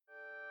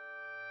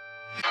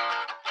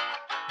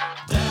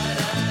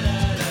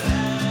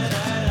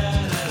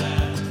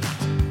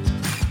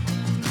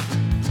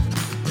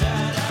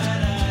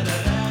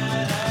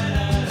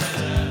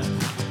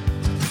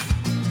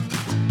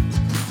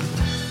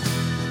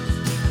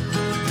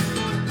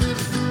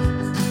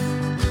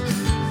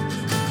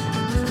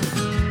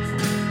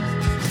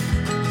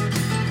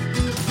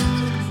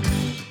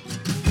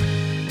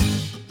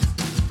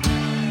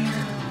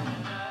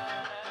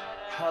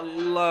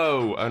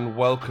Hello and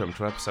welcome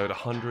to episode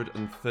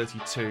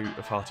 132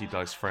 of Hearty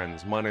Dice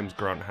Friends. My name's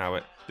Grant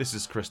Howitt, this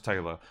is Chris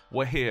Taylor.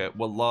 We're here,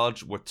 we're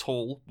large, we're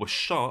tall, we're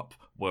sharp,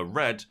 we're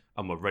red,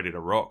 and we're ready to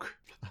rock.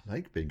 I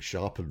like being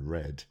sharp and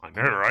red. I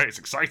know, right? It's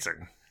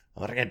exciting.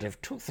 Red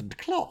of tooth and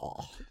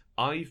claw.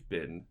 I've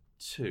been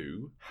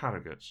to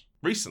Harrogate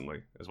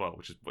recently as well,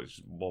 which is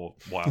more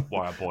why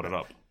I brought it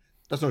up.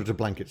 That's not just a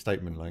blanket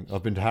statement, like,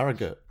 I've been to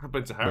Harrogate. I've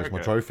been to Harrogate.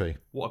 Where's my trophy?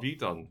 What have you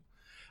done?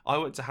 I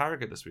went to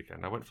Harrogate this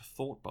weekend. I went for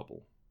Thought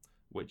Bubble,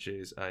 which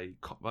is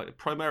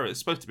primarily, it's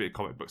supposed to be a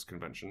comic books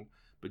convention,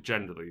 but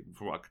generally,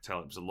 from what I could tell,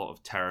 it was a lot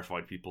of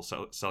terrified people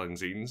selling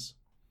zines,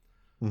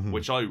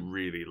 which I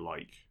really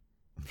like.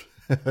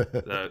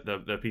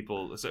 the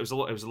people, so it was a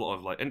lot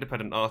of like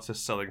independent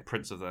artists selling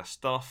prints of their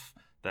stuff.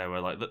 There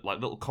were like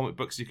little comic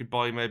books you could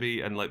buy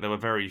maybe, and like there were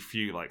very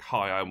few like,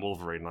 hi, I'm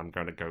Wolverine, I'm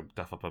going to go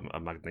duff up a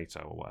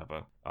Magneto or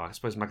whatever. I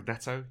suppose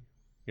Magneto.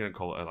 You don't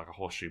call it like a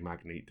horseshoe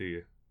magnet, do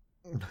you?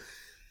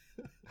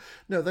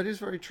 No, that is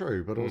very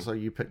true, but also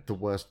you picked the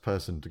worst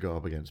person to go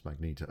up against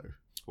Magneto.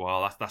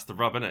 Well, that's the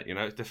rub, innit? You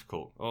know, it's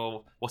difficult.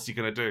 Oh, what's he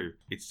gonna do?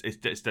 It's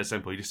dead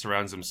simple. He just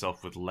surrounds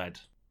himself with lead.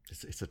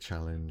 It's a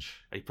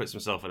challenge. He puts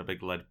himself in a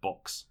big lead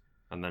box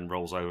and then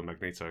rolls over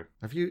Magneto.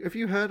 Have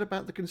you heard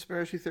about the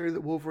conspiracy theory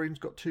that Wolverine's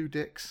got two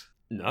dicks?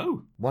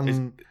 No.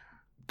 One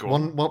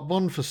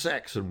for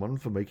sex and one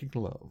for making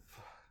love.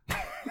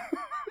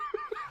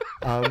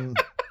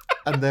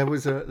 And there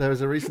was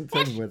a recent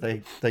thing where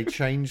they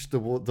changed the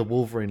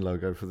Wolverine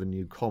logo for the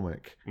new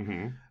comic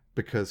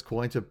because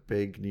quite a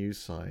big news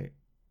site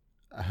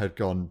had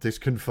gone, this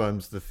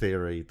confirms the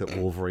theory that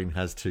Wolverine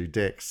has two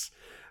dicks,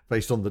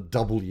 based on the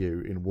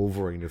W in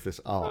Wolverine of this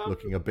art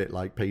looking a bit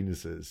like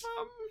penises.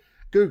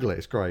 Google it,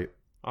 it's great.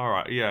 All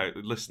right, yeah,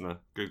 listener,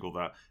 Google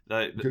that.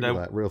 Google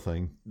that, real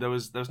thing. There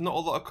was not a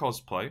lot of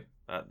cosplay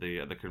at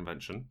the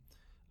convention,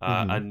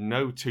 and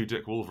no two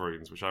dick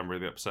Wolverines, which I'm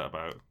really upset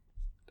about.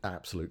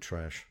 Absolute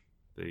trash.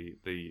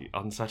 The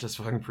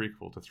unsatisfying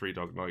prequel to Three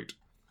Dog Night.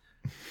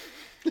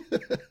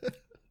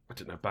 I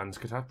didn't know bands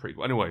could have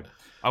prequel. Anyway,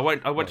 I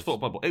went to Thought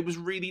Bubble. It was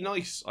really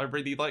nice. I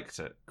really liked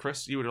it.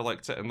 Chris, you would have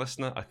liked it, and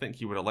listener, I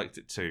think you would have liked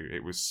it too.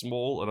 It was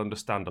small and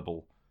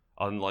understandable,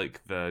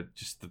 unlike the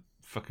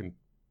fucking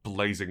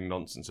blazing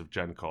nonsense of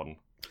Gen Con.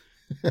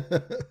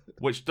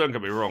 Which, don't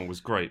get me wrong,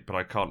 was great, but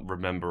I can't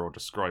remember or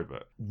describe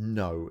it.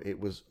 No, it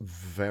was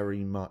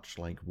very much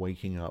like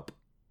waking up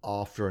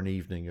after an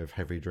evening of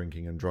heavy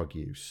drinking and drug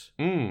use,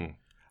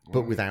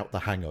 but without the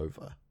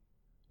hangover.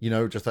 You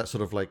know, just that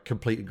sort of like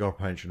complete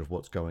incomprehension of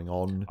what's going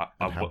on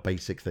and how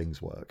basic things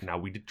work. Now,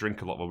 we did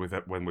drink a lot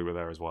when we were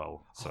there as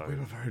well. So we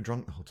were very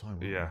drunk the whole time.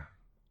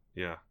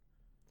 Yeah.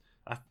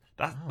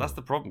 That's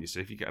the problem, you see.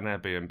 If you get an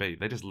Airbnb,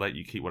 they just let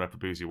you keep whatever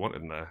booze you want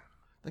in there.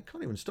 They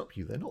can't even stop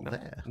you. They're not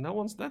there. No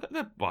one's there.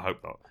 Well, I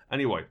hope not.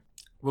 Anyway,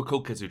 we're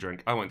cool kids who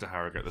drink. I went to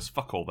Harrogate. There's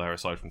fuck all there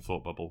aside from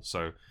Thought Bubble.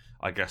 So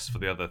I guess for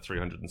the other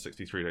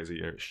 363 days a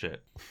year, it's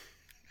shit.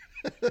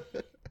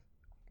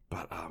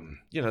 But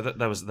you know,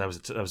 there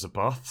was a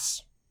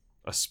baths,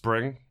 a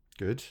spring.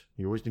 Good.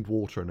 You always need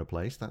water in a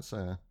place. That's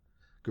a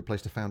good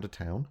place to found a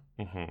town.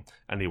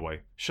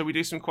 Anyway, shall we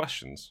do some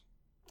questions?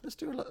 Let's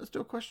do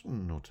a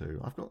question or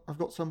two. I've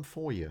got some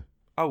for you.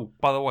 Oh,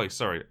 by the way,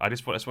 sorry, I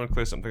just want to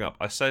clear something up.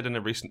 I said in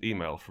a recent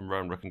email from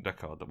Rowan Rook and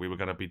Deckard that we were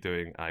going to be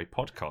doing a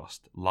podcast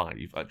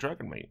live at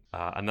Dragonmeet.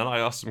 And then I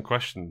asked some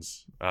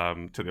questions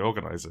to the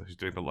organizer who's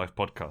doing the live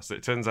podcast.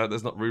 It turns out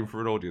there's not room for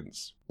an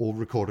audience. Or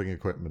recording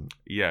equipment.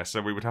 Yeah, so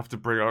we would have to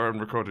bring our own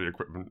recording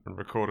equipment and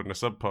record in a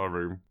subpar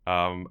room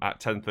at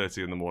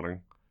 10:30 in the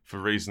morning for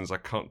reasons I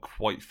can't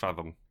quite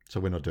fathom. So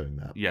we're not doing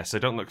that. Yeah, so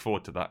don't look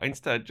forward to that.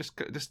 Instead, just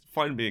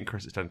find me and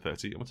Chris at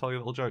 10:30 and we'll tell you a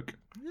little joke.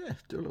 Yeah,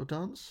 do a little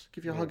dance.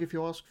 Give you a hug if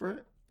you ask for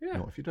it. Yeah.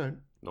 Not if you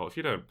don't. Not if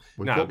you don't.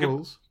 We've now, got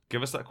rules.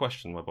 Give us that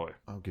question, my boy.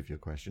 I'll give you a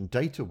question.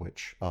 Data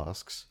Witch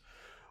asks,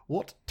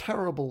 what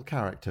terrible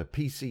character,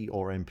 PC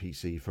or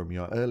NPC, from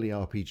your early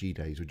RPG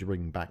days would you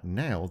bring back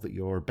now that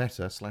you're a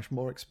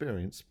better/more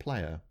experienced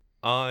player?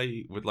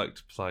 I would like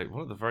to play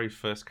one of the very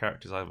first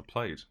characters I ever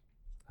played.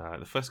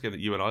 The first game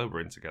that you and I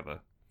were in together.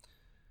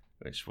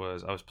 Which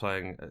was, I was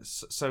playing,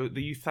 so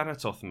the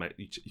Euthanatos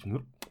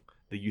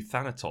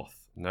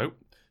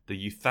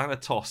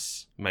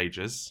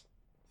mages,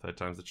 third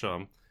time's the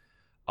charm,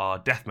 are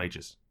death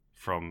mages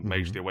from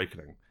Mage the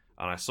Awakening.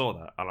 And I saw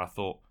that, and I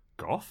thought,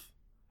 goth?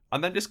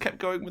 And then just kept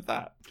going with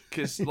that.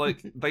 Because,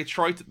 like, they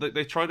try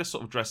to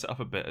sort of dress it up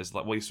a bit as,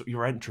 like, well,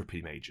 you're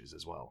entropy mages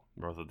as well,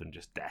 rather than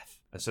just death.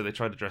 And so they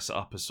try to dress it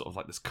up as sort of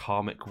like this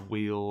karmic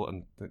wheel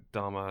and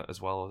Dharma as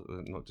well,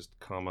 not just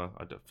karma.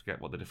 I don't forget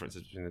what the difference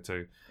is between the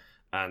two.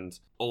 and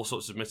all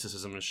sorts of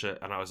mysticism and shit.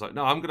 And I was like,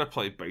 no, I'm going to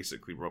play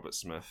basically Robert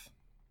Smith.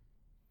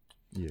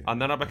 Yeah.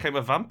 And then I became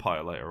a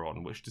vampire later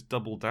on, which just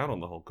doubled down on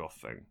the whole goth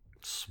thing.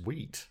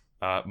 Sweet.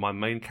 My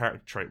main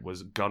character trait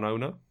was gun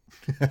owner.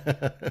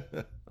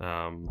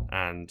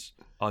 And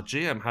our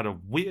GM had a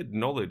weird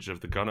knowledge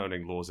of the gun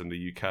owning laws in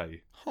the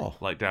UK,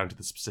 like down to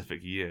the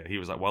specific year. He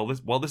was like, well,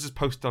 this is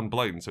post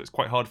Dunblane, so it's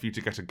quite hard for you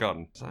to get a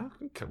gun. So,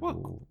 okay,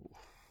 well,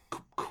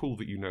 cool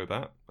that you know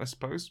that, I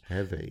suppose.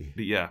 Heavy.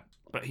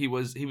 But he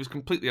was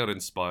completely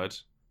uninspired.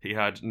 He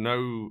had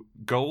no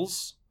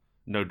goals,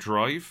 no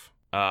drive.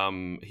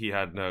 He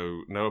had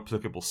no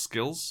applicable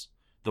skills.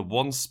 The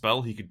one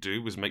spell he could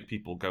do was make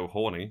people go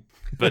horny,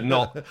 but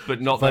not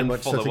then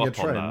follow up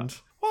on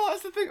that. Well,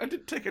 that's the thing. I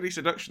didn't take any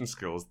seduction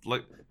skills.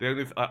 Like the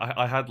only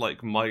I had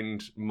like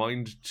mind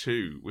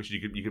 2, which you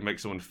could make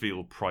someone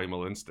feel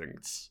primal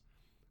instincts.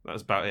 That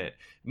was about it.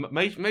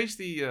 Mage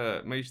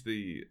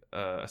the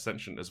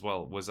Ascension as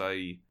well was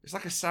it's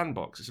like a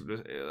sandbox,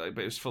 but it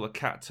was full of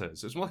cat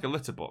turds. It was more like a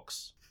litter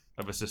box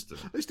of a system.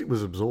 At least it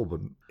was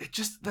absorbent.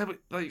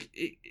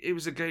 It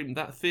was a game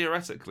that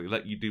theoretically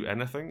let you do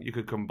anything. You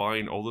could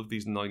combine all of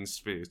these 9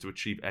 spheres to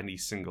achieve any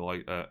single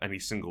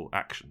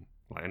action,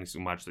 like any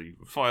single magic,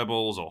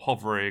 fireballs or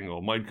hovering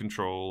or mind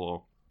control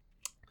or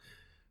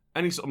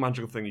any sort of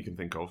magical thing you can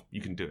think of.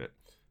 You can do it,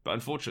 but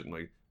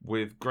unfortunately,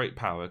 with great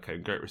power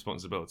came great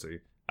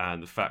responsibility.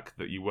 And the fact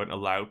that you weren't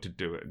allowed to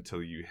do it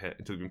until you've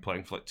been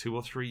playing for like 2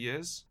 or 3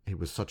 years. It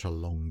was such a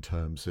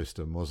long-term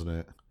system, wasn't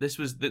it? This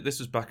was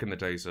back in the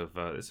days of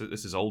this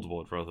is old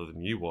WoD rather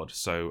than new WoD.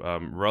 So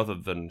rather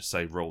than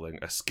say rolling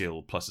a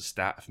skill plus a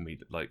stat for me,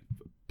 like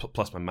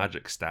plus my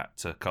magic stat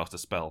to cast a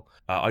spell,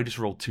 I just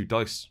rolled 2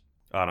 dice,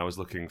 and I was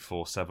looking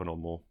for 7 or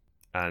more.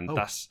 And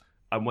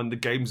and when the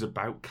game's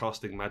about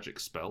casting magic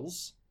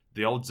spells,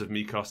 the odds of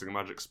me casting a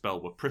magic spell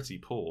were pretty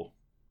poor.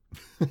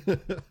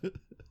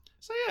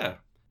 So yeah.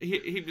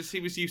 He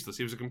was useless.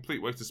 He was a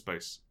complete waste of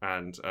space,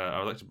 and I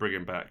would like to bring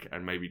him back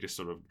and maybe just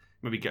sort of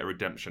get a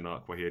redemption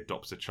arc where he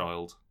adopts a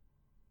child,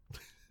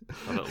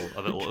 a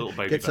little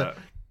baby bat.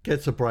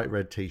 Gets a bright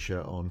red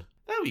T-shirt on.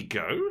 There we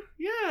go.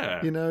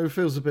 Yeah. You know,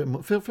 feels a bit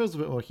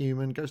more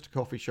human. Goes to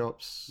coffee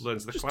shops.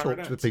 Learns the just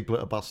clarinet. Talks with people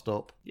at a bus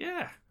stop.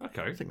 Yeah.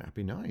 Okay. I think that'd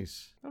be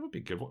nice. That would be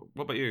good. What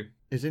about you?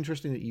 It's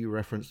interesting that you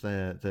referenced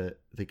there that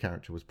the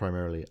character was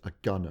primarily a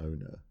gun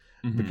owner.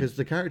 Mm-hmm. Because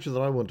the character that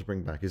I want to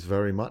bring back is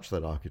very much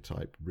that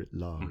archetype writ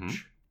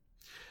large,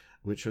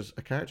 which was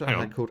a character I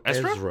had called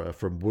Ezra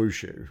from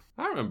Wushu.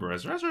 I remember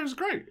Ezra. Ezra was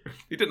great.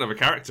 He didn't have a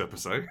character per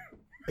se.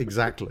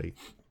 Exactly.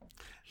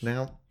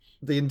 Now,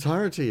 the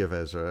entirety of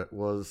Ezra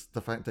was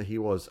the fact that he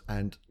was,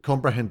 and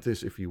comprehend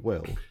this if you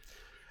will,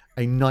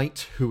 a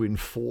knight who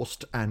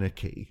enforced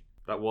anarchy.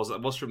 That was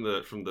from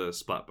the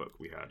splat book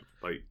we had.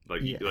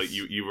 Yes.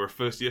 You were a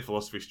first year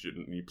philosophy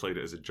student and you played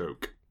it as a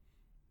joke.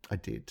 I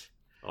did.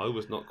 I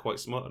was not quite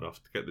smart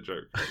enough to get the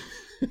joke.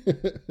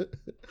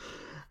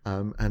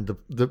 And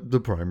the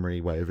primary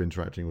way of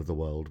interacting with the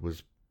world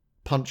was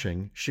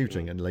punching,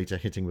 shooting, and later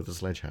hitting with a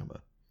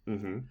sledgehammer.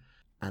 Mm-hmm.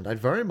 And I'd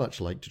very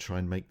much like to try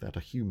and make that a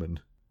human.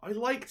 I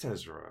liked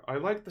Ezra. I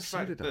liked the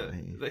fact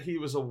that he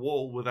was a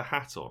wall with a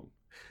hat on.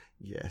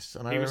 Yes,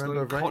 and he was an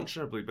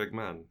unconscionably big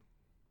man.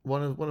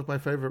 One of my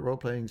favourite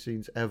role-playing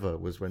scenes ever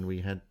was when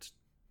we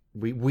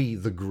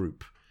the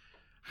group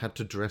had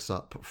to dress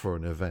up for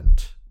an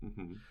event.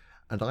 Mm-hmm.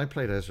 And I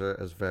played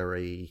Ezra as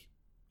very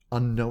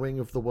unknowing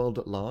of the world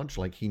at large.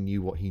 Like, he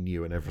knew what he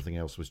knew and everything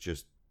else was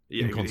just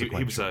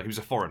inconsequential. He was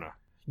a foreigner.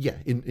 Yeah,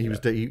 he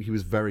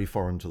was very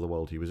foreign to the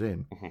world he was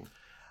in. Mm-hmm.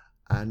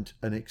 And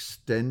an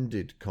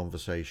extended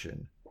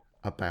conversation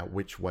about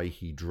which way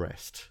he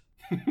dressed.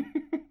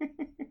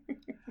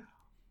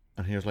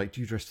 And he was like,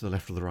 do you dress to the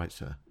left or the right,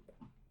 sir?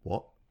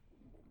 What?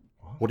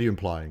 What are you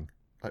implying?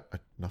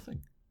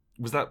 Nothing.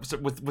 Was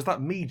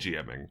that me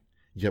GMing?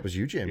 Yeah, it was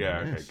you GMing.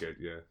 Yeah, yes. Okay, good,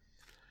 yeah.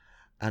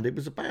 And it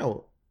was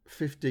about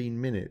 15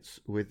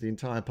 minutes with the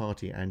entire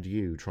party and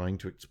you trying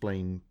to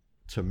explain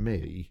to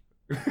me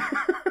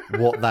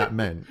what that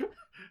meant.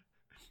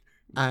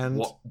 And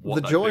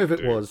what the joy of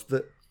it was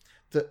that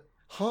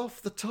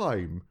half the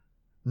time,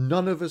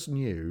 none of us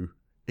knew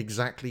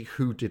exactly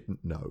who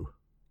didn't know.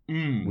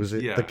 Was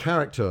it the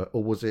character,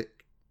 or was it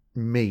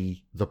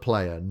me, the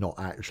player, not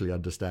actually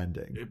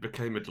understanding? It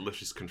became a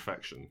delicious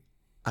confection.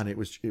 And it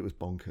was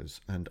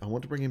bonkers. And I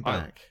want to bring him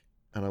back.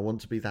 And I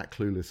want to be that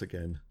clueless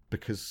again.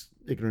 Because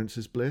ignorance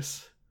is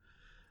bliss.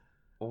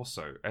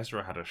 Also,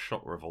 Ezra had a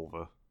shot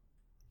revolver.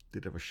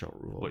 Did have a shot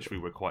revolver. Which we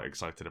were quite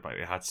excited about.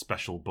 It had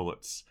special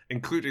bullets,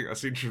 including, I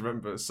seem to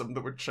remember, some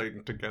that were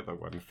chained together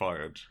when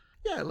fired.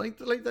 Yeah, like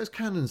those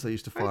cannons they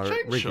used to fire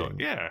at rigging. Shot.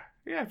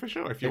 Yeah, for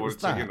sure. If you wanted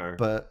to, you know.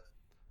 But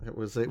it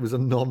was a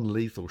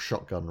non-lethal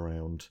shotgun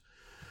round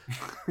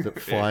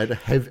that fired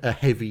a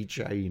heavy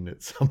chain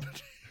at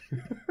somebody.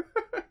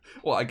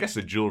 Well, I guess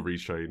a jewelry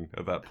chain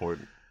at that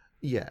point.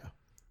 Yeah.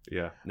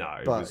 Yeah, no,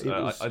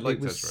 it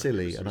was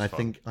silly, and I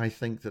think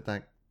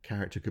that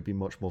character could be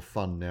much more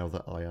fun now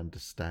that I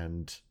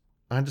understand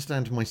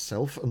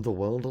myself and the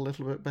world a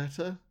little bit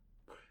better.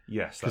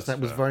 Yes, because that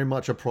was very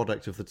much a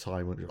product of the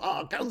time when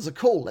guns are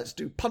cool, let's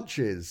do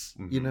punches,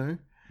 you know?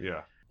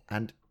 Yeah.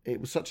 And it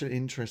was such an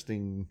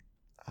interesting,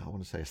 I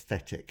want to say,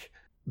 aesthetic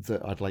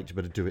that I'd like to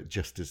better do it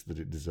justice that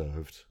it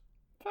deserved.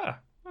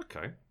 Fair.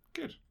 Okay.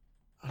 Good.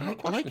 I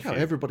like how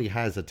everybody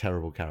has a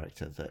terrible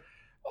character that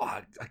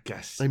I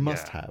guess they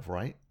must have,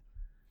 right?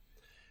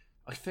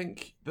 I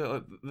think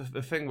the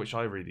thing which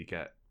I really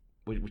get,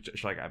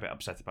 which I get a bit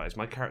upset about, is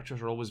my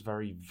characters are always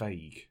very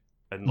vague.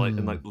 And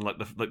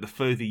the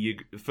further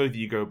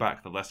you go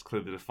back, the less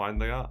clearly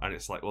defined they are, and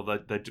it's like, well,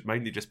 they're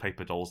mainly just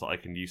paper dolls that I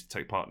can use to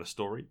take part in a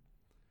story,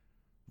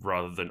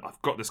 rather than I've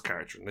got this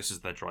character and this is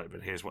their drive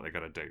and here's what they're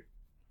gonna do.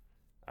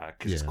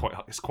 Because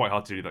it's quite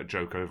hard to do that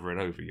joke over and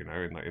over, you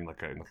know, in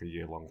like a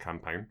year-long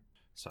campaign.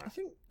 So I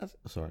think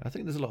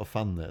there's a lot of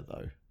fun there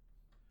though.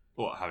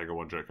 What, having a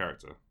one-joke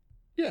character?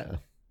 Yeah.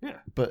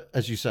 But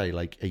as you say,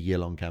 like a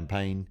year-long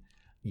campaign,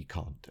 you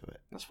can't do it.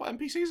 That's what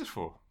NPCs are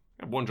for.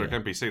 One joke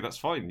NPC, that's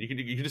fine. You can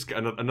just get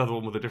another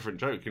one with a different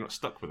joke. You're not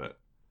stuck with it.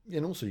 Yeah,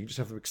 and also you just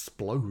have them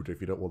explode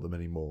if you don't want them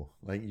anymore.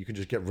 Like you can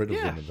just get rid of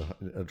them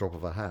in a drop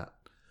of a hat.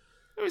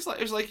 It was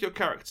like your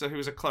character who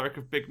was a cleric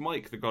of Big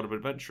Mike, the God of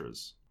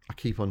Adventurers. I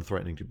keep on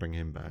threatening to bring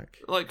him back.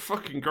 Like,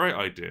 fucking great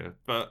idea,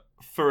 but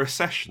for a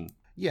session.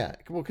 Yeah,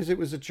 well, because it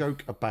was a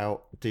joke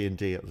about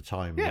D&D at the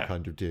time. The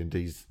kind of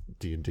D&Ds,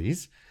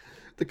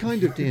 the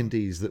kind of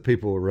D&Ds that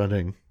people were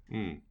running.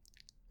 In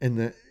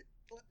that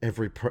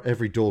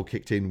every door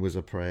kicked in was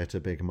a prayer to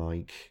Big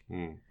Mike.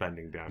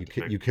 Bending down.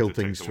 You killed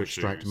things to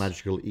extract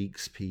magical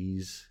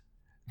EXPs,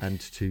 and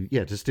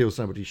to steal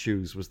somebody's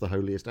shoes was the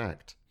holiest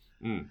act.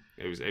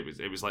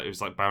 It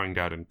was like bowing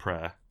down in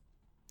prayer.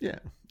 Yeah,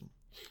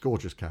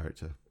 gorgeous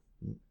character.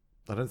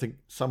 I don't think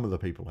some of the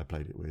people I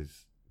played it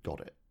with got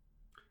it.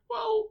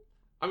 Well,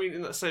 I mean,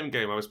 in that same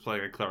game, I was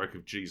playing a cleric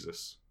of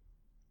Jesus.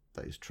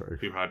 That is true.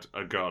 Who had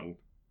a gun.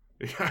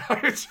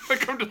 I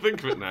come to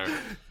think of it now.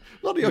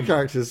 A lot of your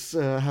characters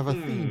have a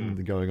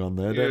theme going on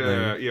there, don't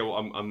they? Yeah. Well,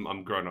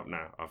 I'm grown up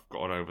now. I've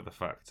gotten over the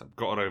fact. I've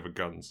gotten over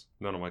guns.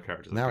 None of my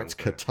characters. Now it's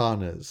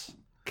katanas.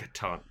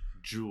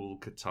 Dual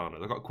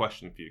katanas. I've got a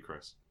question for you,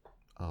 Chris.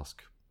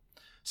 Ask.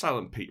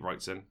 Silent Pete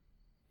writes in: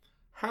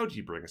 how do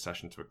you bring a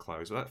session to a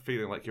close without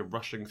feeling like you're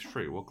rushing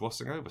through or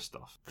glossing over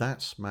stuff?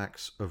 That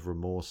smacks of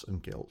remorse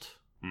and guilt.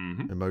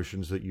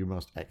 Emotions that you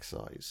must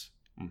excise.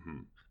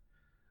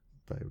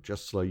 They'll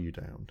just slow you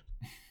down.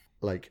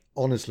 Like,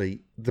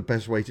 honestly, the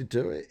best way to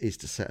do it is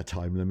to set a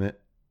time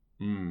limit.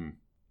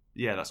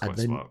 Yeah, that's quite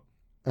smart.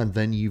 And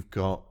then you've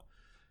got,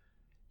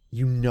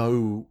 you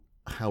know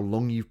how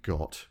long you've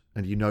got,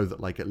 and you know that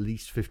like at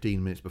least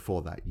 15 minutes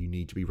before that, you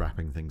need to be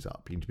wrapping things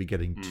up. You need to be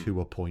getting to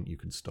a point you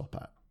can stop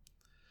at.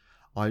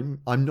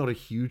 I'm not a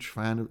huge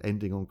fan of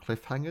ending on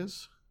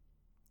cliffhangers.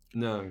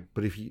 No.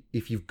 But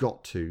if you've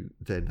got to,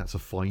 then that's a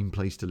fine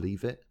place to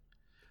leave it.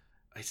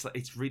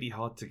 It's really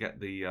hard to get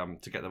the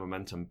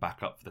momentum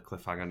back up for the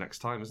cliffhanger next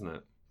time, isn't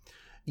it?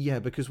 Yeah,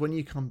 because when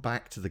you come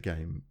back to the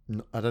game,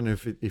 I don't know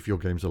if your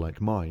games are like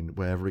mine,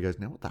 where everybody goes,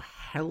 now what the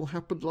hell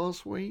happened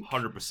last week?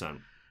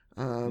 100%.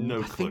 No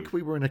clue. I think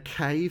we were in a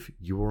cave,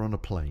 you were on a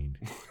plane.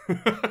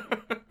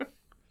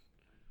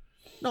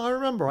 No, I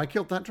remember, I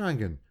killed that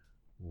dragon.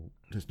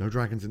 There's no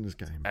dragons in this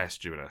game. S.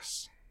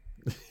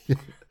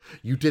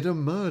 You did a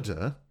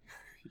murder.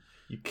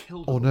 You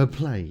killed on a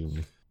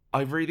plane.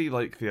 I really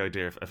like the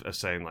idea of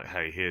saying like,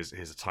 hey, here's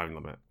a time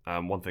limit.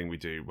 One thing we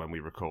do when we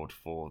record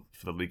for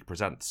the League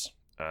Presents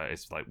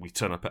is like we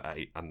turn up at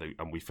 8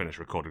 and we finish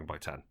recording by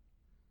 10.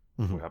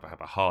 We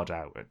have a hard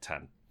out at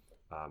 10.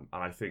 And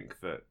I think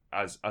that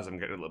as I'm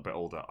getting a little bit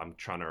older, I'm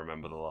trying to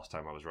remember the last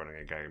time I was running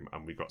a game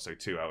and we got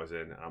 2 hours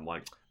in and I'm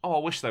like,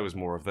 oh, I wish there was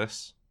more of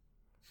this.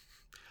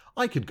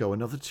 I could go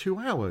another 2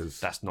 hours.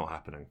 That's not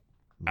happening.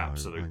 No,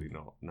 absolutely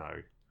not. No.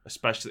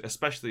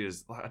 Especially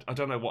as I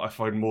don't know what I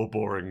find more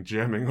boring,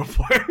 GMing or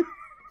playing.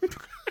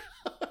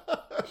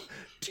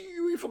 Do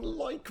you even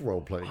like role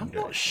playing? I'm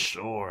not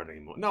sure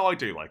anymore. No, I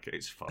do like it.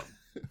 It's fun,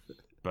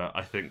 but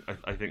I think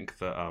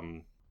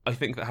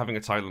that having a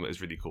time limit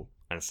is really cool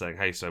and saying,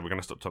 hey, so we're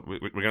gonna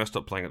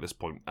stop playing at this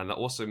point, and that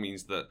also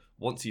means that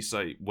once you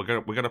say we're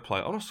gonna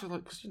play, honestly,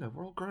 like because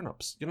we're all grown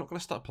ups, you're not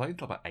gonna start playing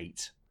until about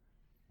 8.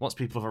 Once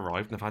people have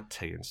arrived and have had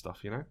tea and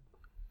stuff,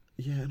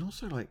 Yeah, and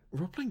also, like,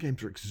 role-playing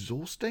games are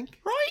exhausting.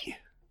 Right?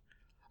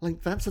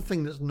 Like, that's a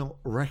thing that's not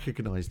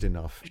recognised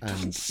enough. It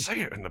doesn't say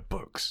it in the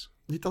books.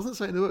 It doesn't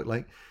say it in the book.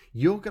 Like,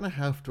 you're going to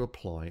have to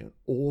apply an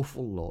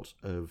awful lot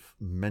of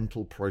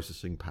mental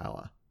processing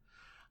power,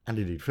 and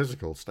indeed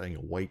physical, staying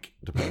awake,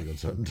 depending on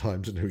certain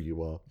times and who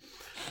you are.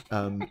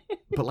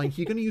 But, like,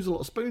 you're going to use a lot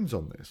of spoons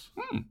on this.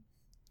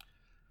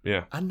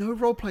 Yeah. And no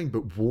role-playing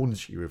book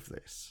warns you of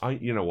this.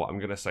 You know what? I'm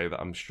going to say that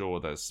I'm sure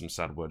there's some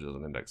sad words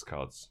on index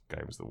cards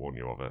games that warn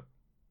you of it.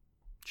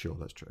 Sure,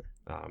 that's true.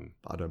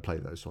 I don't play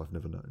those, so I've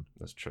never known.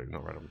 That's true.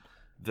 Not read them.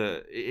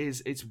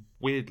 It's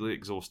weirdly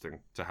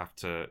exhausting to have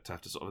to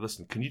sort of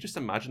listen. Can you just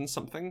imagine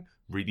something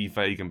really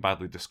vague and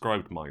badly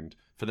described, mind,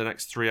 for the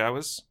next 3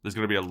 hours? There's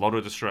going to be a lot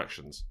of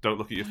distractions. Don't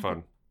look at your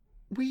phone.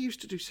 We used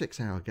to do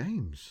 6-hour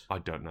games. I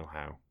don't know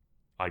how.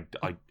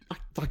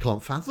 I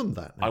can't fathom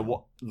that now. I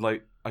was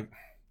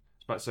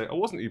about to say I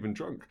wasn't even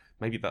drunk.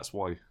 Maybe that's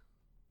why.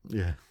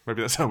 Yeah.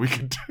 Maybe that's how we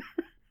could do.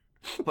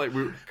 Like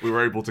we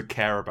were able to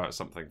care about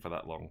something for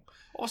that long.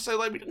 Also,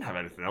 like we didn't have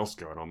anything else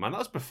going on, man. That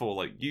was before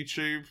like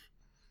YouTube.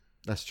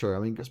 That's true. I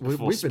mean,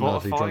 we've been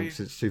hardly drunk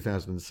since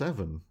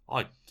 2007.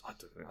 I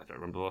don't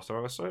remember the last time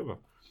I was sober.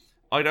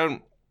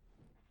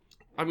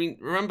 I mean,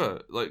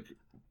 remember, like,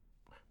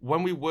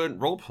 when we weren't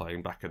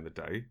role-playing back in the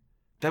day,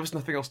 there was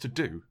nothing else to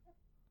do.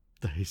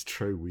 That is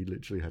true. We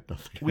literally had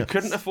nothing We else.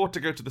 couldn't afford to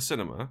go to the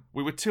cinema.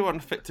 We were too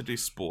unfit to do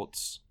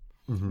sports.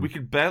 Mm-hmm. We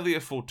could barely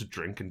afford to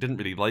drink and didn't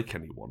really like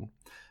anyone.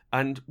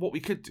 And what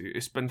we could do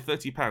is spend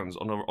 £30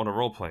 on a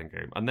role-playing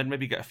game and then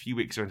maybe get a few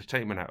weeks of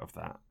entertainment out of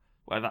that.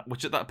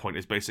 Which at that point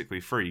is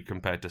basically free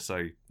compared to,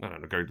 say, I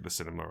don't know, going to the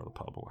cinema or the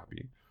pub or what have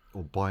you.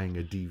 Or buying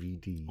a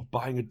DVD.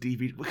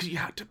 Because you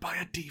had to buy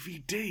a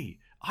DVD.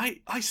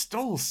 I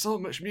stole so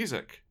much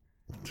music.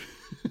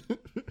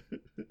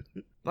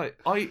 Like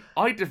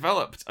I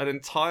developed an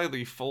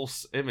entirely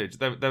false image.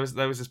 There was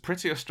this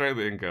pretty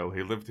Australian girl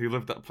who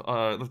lived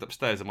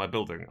upstairs in my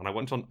building, and I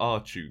went on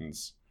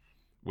RTunes,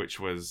 which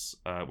was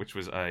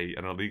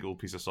an illegal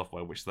piece of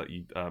software which let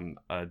you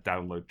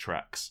download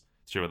tracks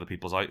from other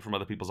people's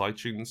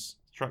iTunes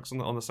tracks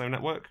on the same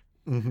network.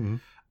 Mm-hmm.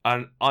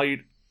 And I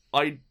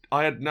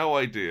had no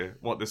idea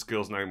what this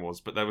girl's name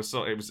was, but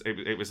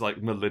it was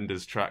like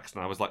Melinda's tracks,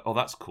 and I was like, oh,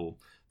 that's cool.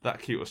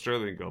 That cute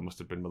Australian girl must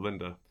have been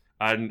Melinda.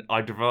 And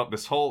I developed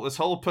this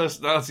whole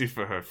personality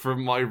for her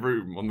from my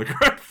room on the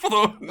ground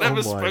floor.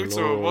 Never spoke to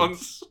her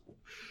once.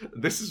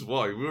 This is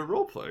why we were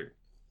role playing.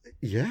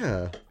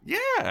 Yeah.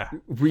 Yeah.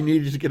 We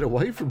needed to get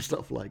away from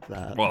stuff like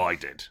that. Well, I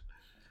did.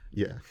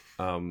 Yeah.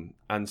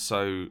 And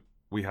so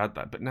we had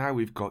that, but now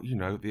we've got,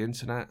 the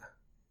internet,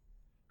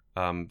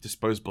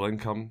 disposable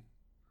income.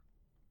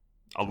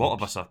 A lot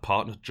of us have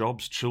partners,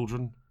 jobs,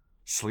 children,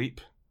 sleep.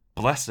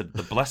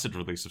 The blessed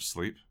release of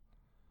sleep.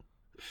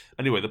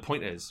 Anyway, the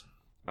point is,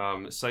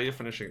 say you're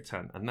finishing at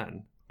 10, and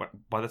then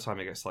by the time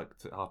it gets like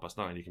to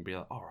 9:30, you can be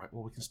like, all right,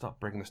 well, we can start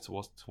bringing this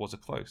towards a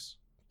close.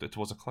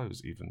 Towards a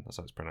close, even, that's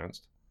how it's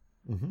pronounced.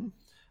 Mm-hmm.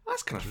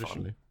 That's kind of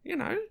fun. You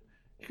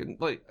can,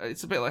 like,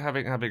 it's a bit like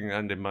having an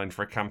end in mind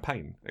for a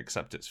campaign,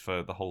 except it's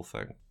for the whole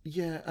thing.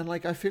 Yeah, and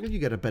like I feel you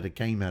get a better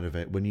game out of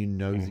it when you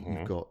know that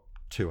you've got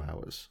 2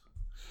 hours.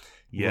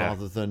 Yeah.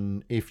 Rather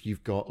than if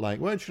you've got like,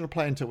 well, just going to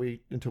play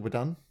until we're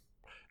done.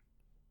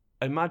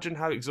 Imagine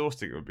how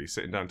exhausting it would be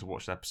sitting down to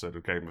watch an episode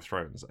of Game of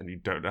Thrones and you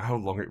don't know how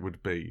long it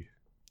would be.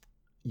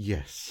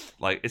 Yes.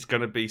 Like, it's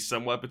going to be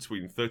somewhere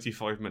between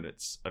 35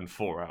 minutes and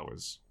 4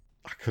 hours.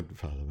 I couldn't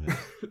fathom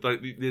it.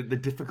 Like, the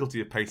difficulty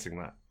of pacing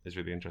that is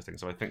really interesting.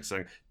 So I think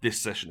saying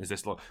this session is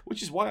this long,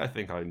 which is why I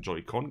think I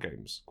enjoy con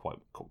games quite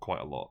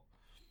a lot.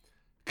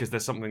 Because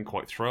there's something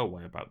quite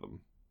throwaway about them.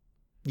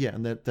 Yeah,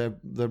 and they're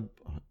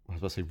I was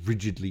about to say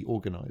rigidly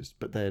organised,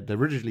 but they're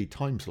rigidly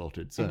time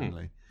slotted,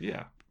 certainly. Mm-hmm.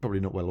 Yeah.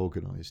 Probably not well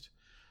organised.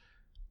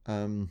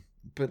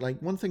 But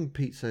like one thing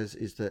Pete says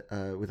is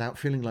that without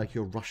feeling like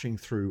you're rushing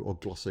through or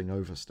glossing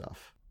over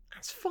stuff,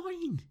 that's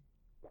fine.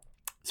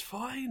 It's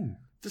fine.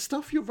 The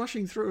stuff you're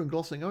rushing through and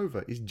glossing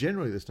over is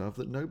generally the stuff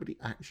that nobody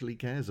actually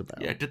cares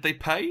about. Yeah, did they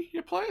pay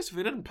your players? If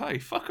they didn't pay,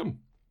 fuck them.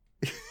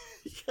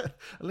 Yeah,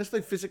 unless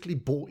they physically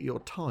bought your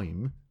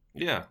time.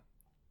 Yeah.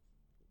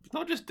 It's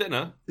not just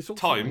dinner. It's all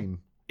time. Fine.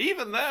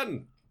 Even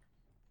then.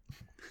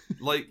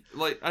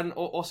 And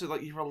also,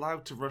 like, you're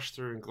allowed to rush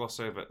through and gloss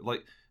over.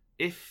 Like,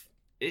 if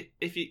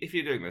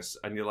you're doing this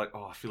and you're like,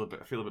 oh, I feel a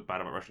bit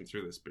bad about rushing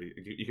through this, but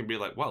you can be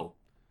like, well,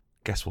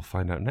 guess we'll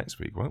find out next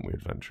week, won't we,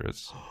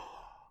 adventurers?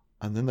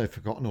 And then they've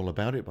forgotten all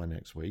about it by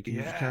next week, and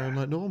you just carry on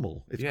like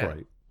normal. It's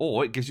great.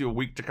 Or it gives you a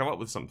week to come up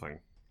with something.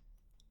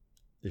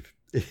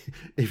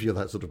 If you're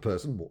that sort of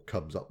person, what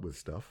comes up with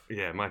stuff?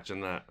 Yeah,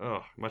 imagine that.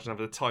 Oh, imagine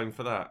having the time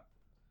for that.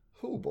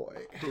 Oh boy.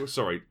 Oh,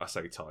 sorry, I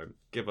say time.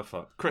 Give a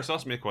fuck. Chris,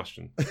 ask me a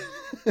question.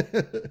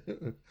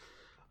 I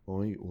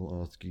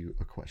will ask you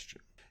a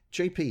question.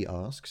 JP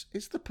asks,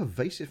 is the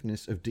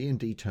pervasiveness of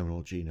D&D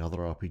terminology in other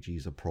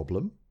RPGs a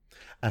problem?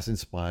 As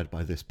inspired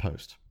by this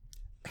post.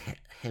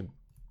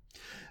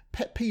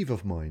 Pet peeve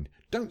of mine.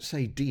 Don't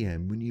say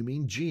DM when you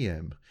mean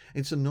GM.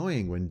 It's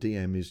annoying when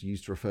DM is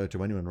used to refer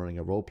to anyone running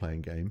a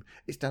role-playing game.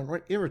 It's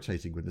downright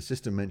irritating when the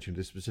system mentioned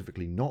is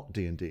specifically not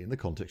D&D in the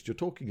context you're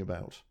talking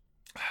about.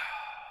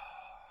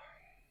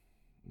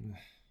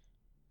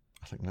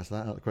 I think that's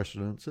that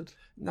question answered.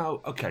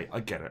 No, okay, I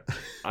get it.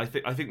 I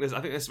think there's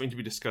something to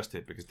be discussed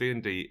here because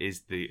D&D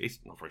is it's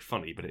not very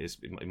funny, but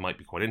it might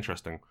be quite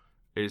interesting.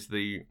 Is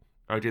the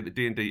idea that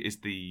D&D is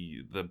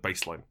the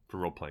baseline for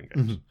role playing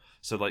games. Mm-hmm.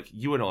 So like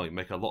you and I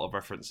make a lot of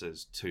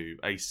references to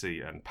AC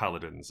and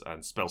paladins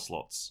and spell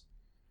slots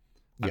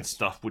and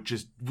stuff which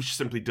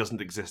simply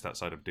doesn't exist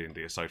outside of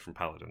D&D aside from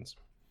paladins.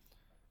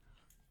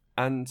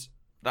 And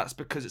that's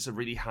because it's a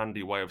really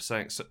handy way of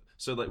saying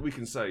so like we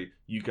can say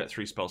you get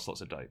 3 spell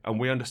slots a day and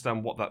we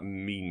understand what that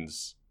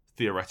means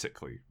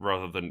theoretically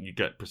rather than you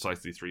get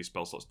precisely 3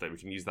 spell slots a day. We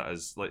can use that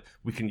as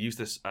we can use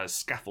this as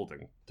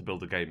scaffolding to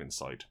build a game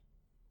inside.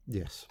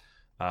 Yes.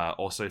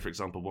 Also, for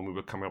example, when we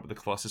were coming up with the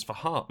classes for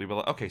Heart, we were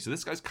like, okay, so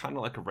this guy's kind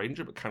of like a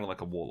ranger, but kind of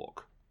like a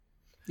warlock.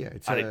 Yeah,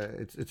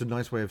 it's a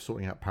nice way of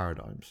sorting out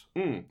paradigms.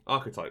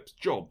 Archetypes,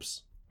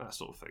 jobs, that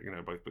sort of thing,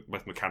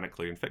 both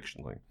mechanically and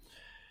fictionally.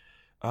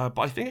 But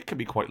I think it can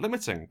be quite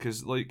limiting,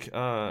 because,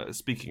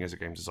 speaking as a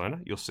game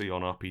designer, you'll see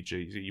on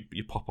RPG,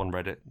 you pop on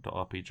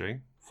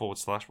reddit.rpg /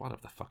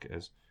 whatever the fuck it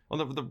is, on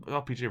the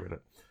RPG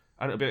Reddit,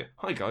 and it'll be,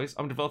 hi guys,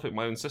 I'm developing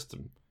my own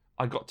system.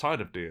 I got tired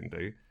of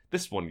D&D.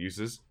 This one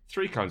uses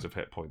 3 kinds of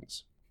hit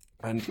points.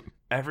 And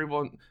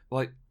everyone,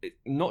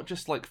 not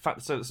just so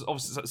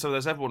obviously, so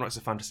there's everyone writes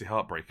a fantasy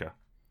heartbreaker,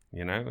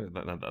 and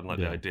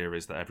the idea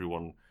is that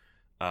everyone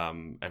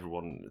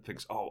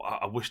thinks, oh,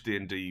 I wish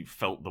D&D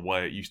felt the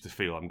way it used to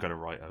feel. I'm going to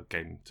write a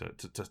game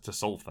to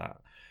solve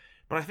that.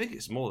 But I think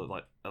it's more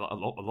that a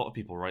lot of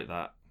people write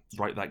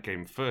that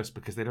game first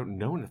because they don't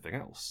know anything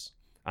else,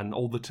 and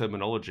all the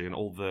terminology and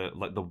all the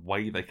the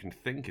way they can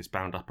think is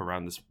bound up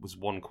around this was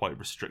one quite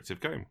restrictive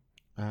game.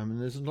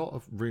 And there's a lot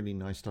of really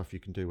nice stuff you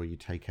can do where you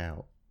take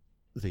out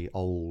the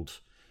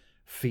old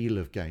feel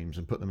of games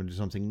and put them into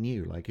something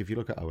new. Like if you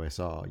look at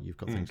OSR, you've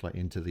got things like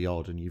Into the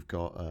Odd, and you've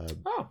got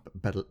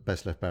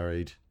Best Left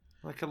Buried.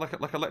 Like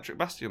Electric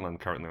Bastion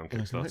Land currently on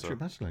Kickstarter. Electric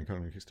Bastion Land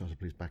currently on Kickstarter.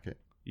 Please back it.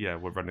 Yeah,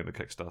 we're running the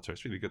Kickstarter.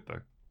 It's really good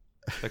though.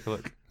 Take a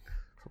look.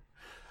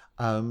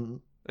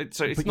 It's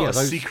not a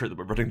secret that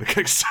we're running the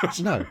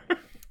Kickstarter. No,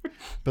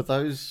 but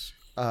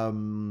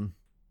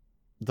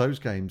those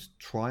games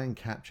try and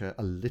capture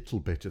a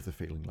little bit of the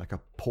feeling, like a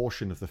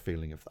portion of the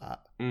feeling of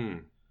that,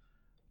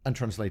 and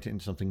translate it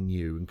into something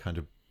new and kind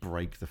of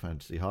break the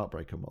fantasy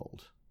heartbreaker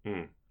mold.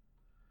 And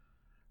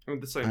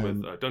the same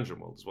with Dungeon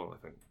World as well, I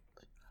think.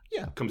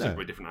 Yeah. Comes in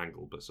from a different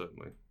angle, but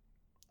certainly.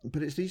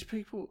 But it's these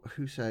people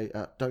who say,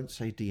 don't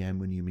say DM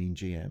when you mean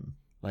GM.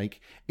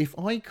 Like, if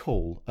I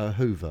call a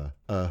Hoover,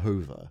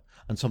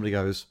 and somebody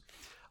goes,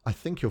 I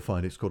think you'll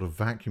find it's called a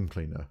vacuum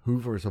cleaner.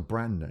 Hoover is a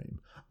brand name.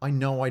 I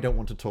know I don't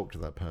want to talk to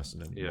that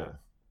person anymore. Yeah.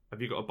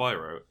 Have you got a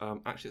biro?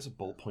 Actually, it's a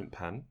ballpoint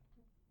pen.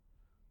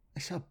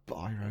 It's a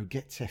biro.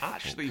 Get to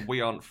Actually, we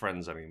aren't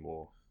friends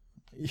anymore.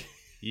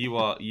 You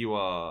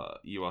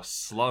are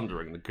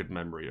slandering the good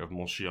memory of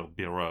Monsieur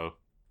Biro,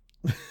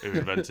 who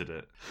invented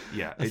it.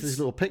 Yeah, there's this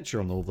little picture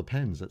on all the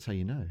pens. That's how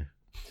you know.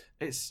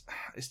 It's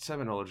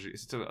terminology.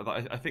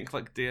 I think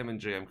DM and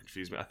GM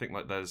confuse me. I think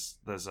there's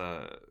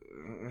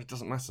it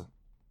doesn't matter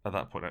at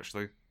that point.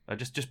 Actually,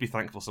 just be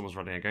thankful someone's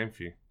running a game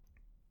for you.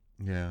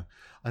 Yeah,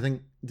 I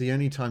think the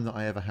only time that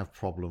I ever have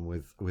problem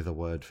with a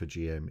word for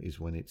GM is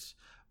when it's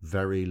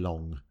very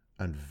long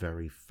and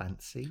very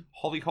fancy.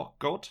 Hollyhock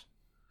God?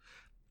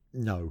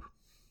 No.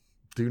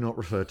 Do not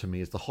refer to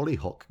me as the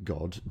Hollyhock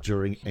God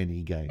during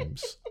any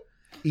games.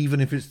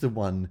 Even if it's the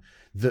one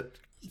that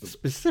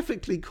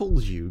specifically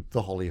calls you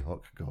the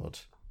Hollyhock God.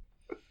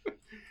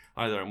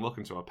 Hi there, and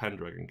welcome to our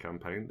Pendragon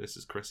campaign. This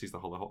is Chris, he's the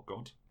Hollyhock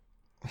God.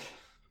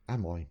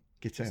 Am I?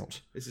 Get out.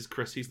 This is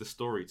Chris, he's the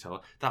storyteller.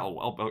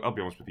 I'll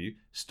be honest with you,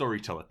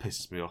 storyteller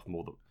pisses me off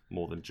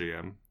more than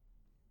GM.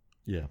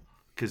 Yeah.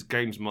 Because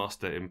Games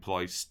Master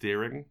implies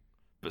steering,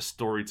 but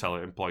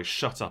storyteller implies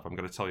shut up, I'm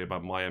going to tell you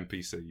about my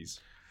NPCs.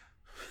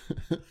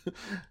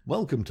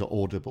 Welcome to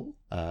Audible.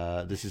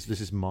 This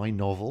is my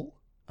novel.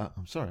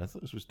 I'm sorry, I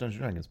thought this was Dungeons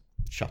 & Dragons.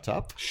 Shut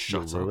up.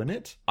 You'll ruin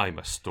it. I'm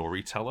a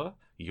storyteller.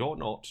 You're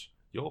not.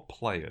 You're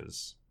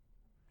players.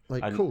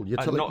 Cool. You're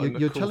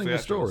telling the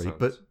story,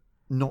 but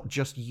not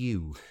just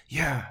you.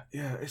 Yeah.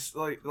 It's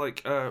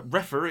like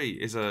referee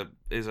is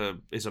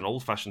an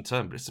old-fashioned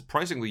term, but it's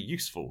surprisingly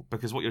useful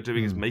because what you're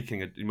doing is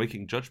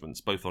making judgments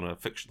both on a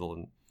fictional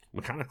and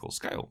mechanical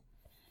scale.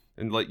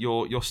 And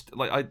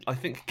I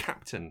think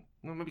captain.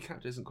 No, maybe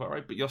captain isn't quite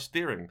right, but you're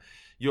steering.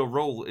 Your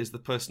role is the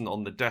person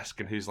on the desk,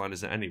 and whose line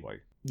is it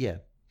anyway? Yeah,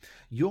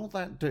 you're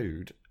that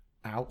dude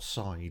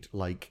outside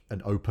like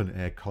an open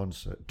air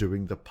concert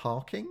doing the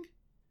parking.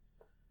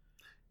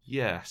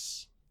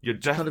 Yes, you're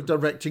kind of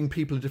directing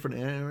people in different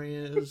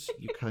areas.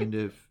 You kind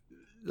of,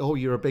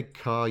 you're a big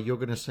car. You're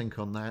going to sink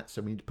on that,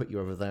 so we need to put you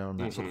over there on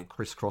that sort of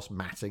crisscross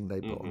matting they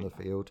put on the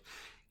field.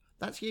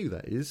 That's you,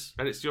 that is.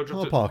 And it's your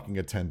job car parking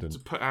attendant to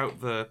put out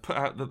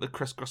the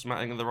crisscross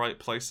matting in the right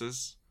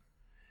places,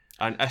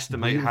 and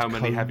estimate how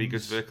many heavy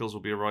goods vehicles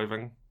will be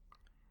arriving.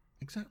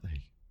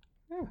 Exactly.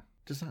 Yeah.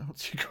 Does that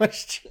answer your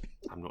question?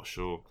 I'm not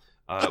sure.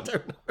 I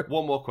don't know.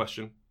 One more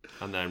question,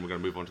 and then we're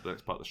going to move on to the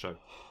next part of the show.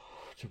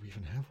 Do we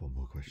even have one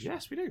more question?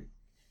 Yes, we do.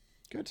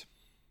 Good.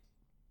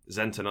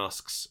 Zenton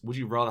asks, would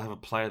you rather have a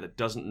player that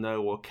doesn't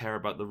know or care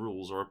about the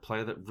rules, or a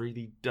player that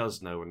really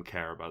does know and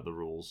care about the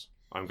rules?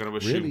 I'm going to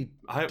assume... Really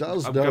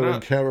know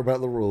and care about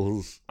the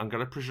rules. I'm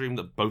going to presume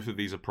that both of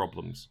these are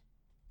problems.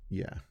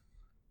 Yeah.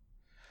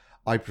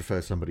 I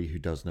prefer somebody who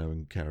does know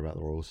and care about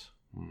the rules.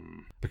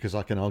 Because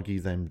I can argue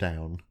them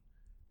down.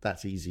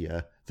 That's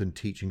easier than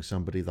teaching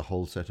somebody the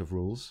whole set of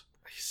rules.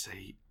 You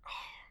see,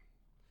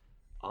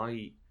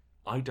 I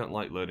don't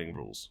like learning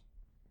rules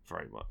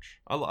very much.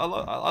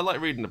 I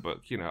like reading a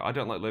book, I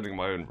don't like learning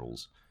my own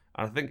rules.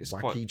 And I think it's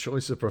wacky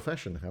choice of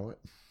profession, Howard.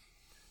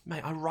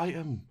 Mate, I write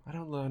them. I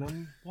don't learn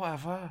them.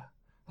 Whatever.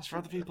 That's for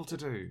other people to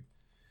do.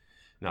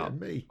 Now,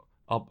 me.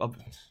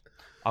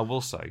 I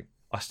will say,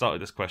 I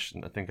started this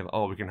question thinking,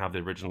 oh, we can have the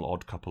original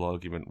Odd Couple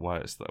argument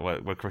where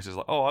Chris is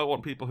like, oh, I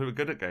want people who are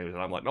good at games,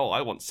 and I'm like, no,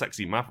 I want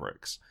sexy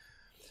mavericks.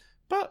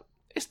 But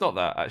it's not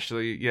that,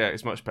 actually. Yeah,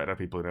 it's much better to have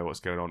people who know what's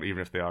going on,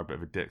 even if they are a bit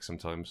of a dick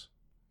sometimes.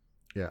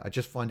 Yeah, I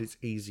just find it's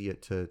easier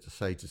to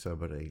say to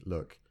somebody,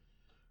 look,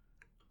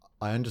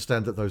 I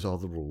understand that those are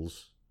the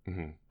rules.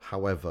 Mm-hmm.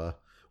 However,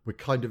 we're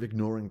kind of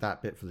ignoring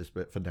that bit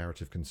for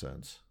narrative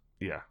concerns.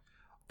 Yeah.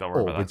 Don't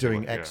worry about that. Or we're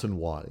doing X and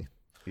Y.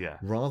 Yeah.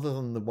 Rather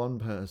than the one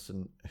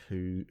person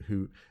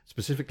who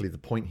specifically the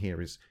point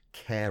here is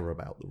care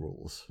about the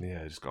rules.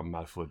 Yeah, just got a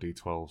mouthful of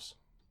D12s.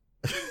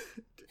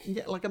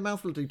 Yeah, like a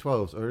mouthful of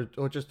D12s,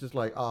 or just as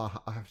like, I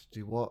have to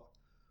do what?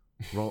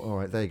 Roll. All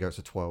right, there you go. It's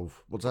a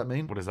 12. What does that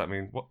mean? What does that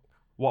mean?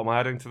 What am I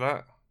adding to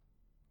that?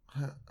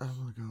 Oh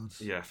my god.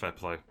 Yeah, fair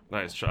play.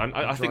 That is true. And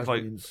I think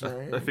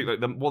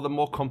the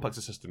more complex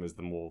a system is,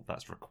 the more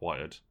that's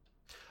required.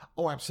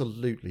 Oh,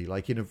 absolutely.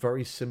 Like in a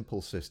very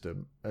simple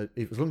system, as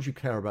long as you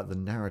care about the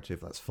narrative,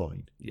 that's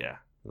fine. Yeah,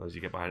 as long as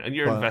you get behind, and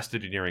you're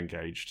invested and you're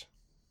engaged.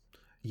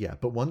 Yeah,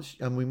 but once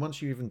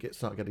you even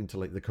start getting to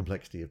like the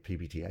complexity of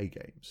PBTA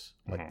games,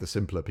 like the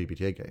simpler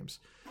PBTA games,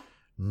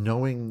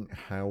 knowing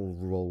how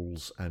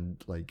rolls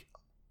and like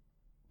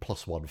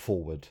 +1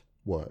 forward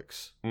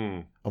works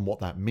and what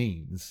that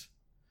means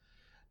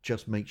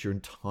just makes your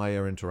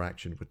entire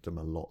interaction with them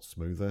a lot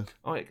smoother.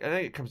 I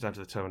think it comes down to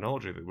the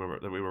terminology that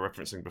we were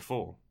referencing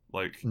before.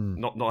 Like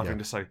not having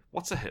to say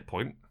what's a hit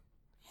point,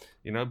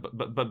 you know,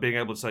 but being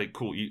able to say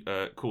cool,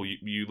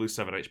 you lose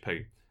 7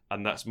 HP,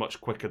 and that's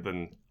much quicker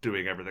than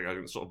doing everything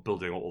and sort of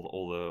building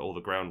all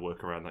the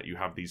groundwork around that. You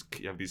have these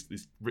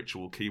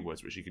ritual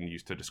keywords which you can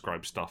use to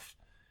describe stuff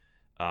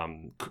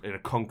in a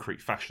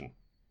concrete fashion.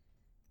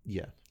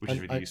 Yeah, which is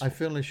really useful. I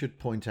feel I should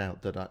point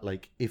out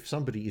that if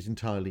somebody is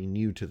entirely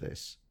new to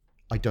this,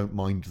 I don't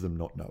mind them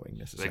not knowing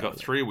necessarily. They got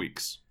 3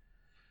 weeks.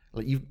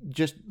 Like you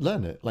just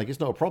learn it. Like it's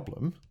not a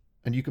problem,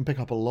 and you can pick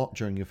up a lot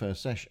during your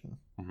first session.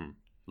 Mm-hmm.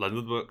 Learn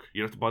the book.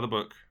 You have to buy the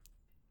book.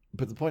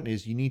 But the point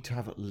is, you need to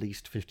have at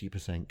least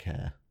 50%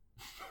 care.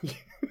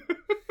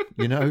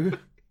 You know?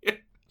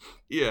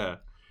 Yeah.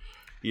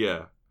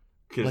 Like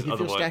if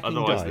you're stacking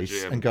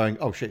dice and going,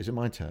 oh shit, is it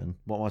my turn?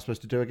 What am I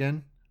supposed to do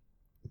again?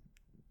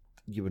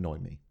 You annoy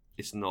me.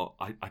 It's not.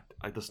 I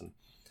listen.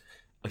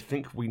 I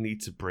think we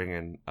need to bring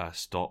in a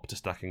stop to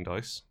stacking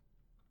dice.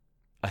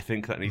 I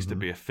think that needs to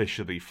be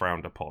officially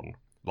frowned upon.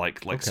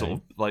 Like sort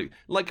of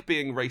like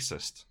being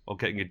racist or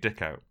getting your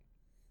dick out.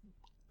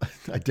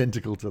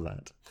 Identical to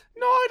that.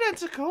 Not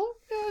identical.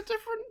 Yeah,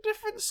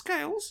 different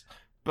scales.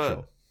 But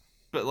sure.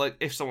 But like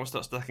if someone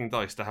starts stacking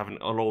dice, to have an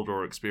older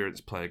or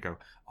experienced player go,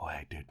 oh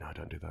hey dude, no,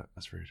 don't do that.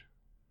 That's rude.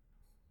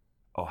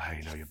 Oh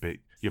hey, no,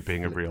 you're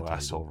being a real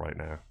asshole right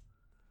now.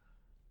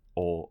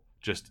 Or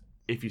just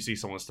if you see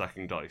someone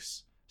stacking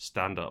dice,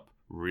 stand up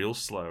real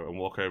slow and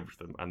walk over to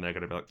them, and they're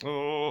going to be like,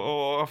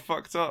 oh, I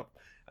fucked up.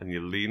 And you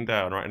lean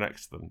down right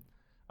next to them,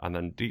 and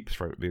then deep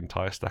throat the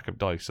entire stack of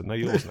dice, and they're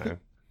yours now.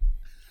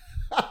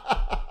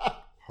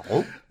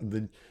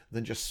 And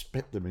then just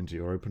spit them into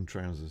your open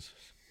trousers.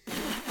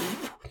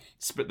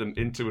 Spit them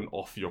into and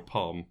off your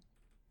palm.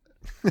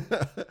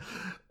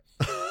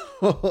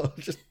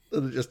 just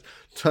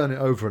turn it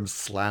over and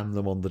slam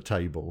them on the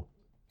table,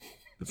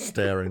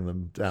 staring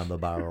them down the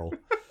barrel.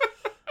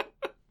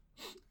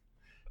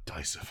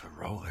 Dice are for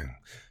rolling,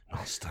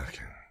 not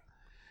stacking.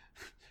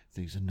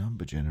 These are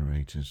number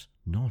generators,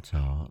 not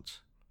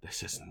art.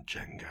 This isn't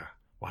Jenga.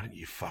 Why don't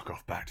you fuck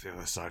off back to the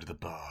other side of the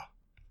bar?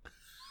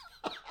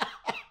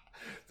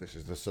 This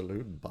is the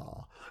saloon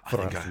bar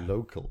for us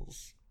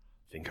locals.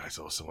 I think I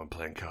saw someone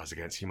playing Cards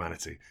Against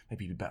Humanity.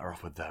 Maybe you'd be better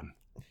off with them.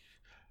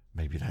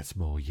 Maybe that's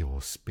more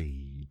your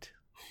speed.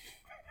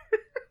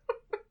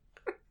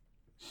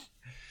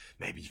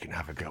 Maybe you can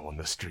have a go on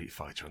the Street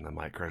Fighter and the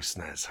Micro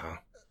SNES, huh?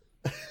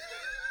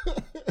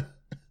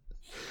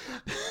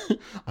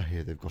 I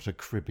hear they've got a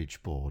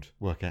cribbage board.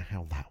 Work out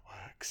how that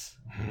works.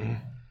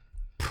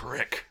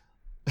 Prick.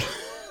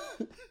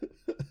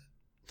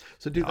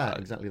 So do that,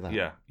 exactly that.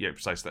 Yeah,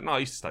 precisely. No, I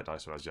used to stack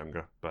dice when I was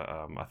younger, but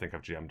I think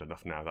I've GM'd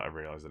enough now that I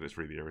realise that it's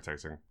really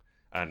irritating.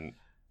 And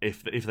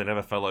if they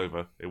never fell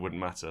over, it wouldn't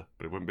matter,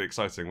 but it wouldn't be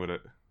exciting, would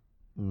it?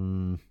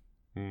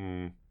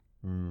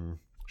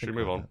 Should we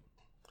move on?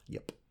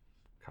 Yep.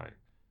 Okay.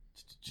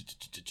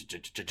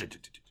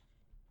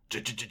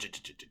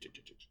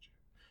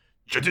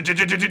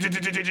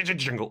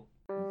 Jingle.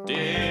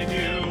 Did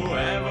you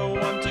ever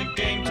want a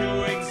game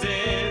to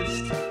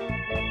exist,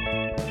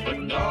 but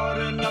not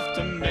enough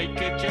to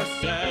make it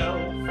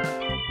yourself?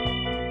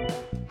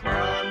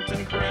 Grant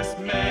and Chris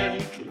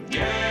make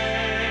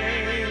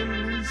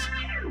games.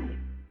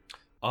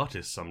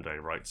 Artist Someday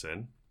writes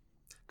in,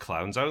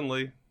 clowns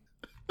only.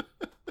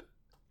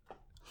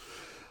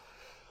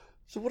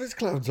 So what is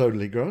clowns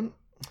only, Grant?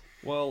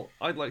 Well,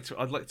 I'd like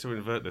to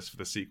invert this for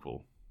the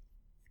sequel.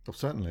 Oh,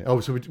 certainly.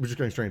 Oh, so we're just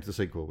going straight into the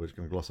sequel. We're just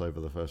going to gloss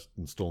over the first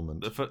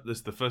installment. The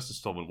first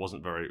installment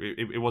wasn't very.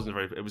 It wasn't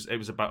very. It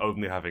was about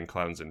only having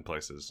clowns in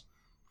places.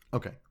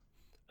 Okay.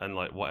 and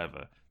like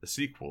whatever. The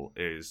sequel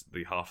is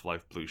the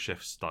Half-Life Blue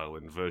Shift style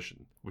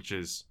inversion, which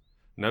is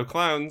no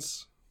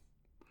clowns,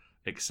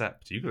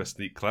 except you're gonna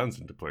sneak clowns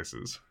into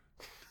places.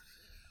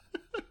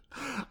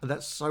 And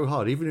that's so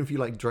hard. Even if you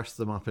like dress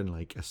them up in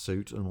like a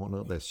suit and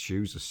whatnot, their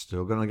shoes are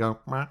still gonna go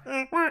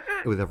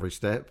with every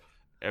step.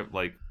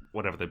 Like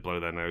whenever they blow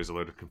their nose, a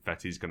load of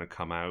confetti's gonna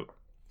come out.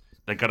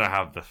 They're gonna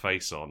have the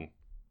face on,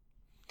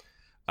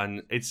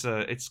 and it's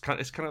kind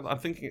of. I'm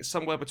thinking it's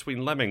somewhere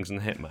between Lemmings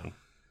and Hitman.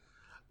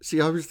 See,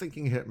 I was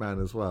thinking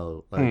Hitman as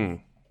well.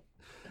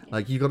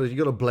 Like you got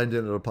to blend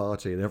in at a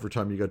party, and every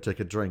time you go take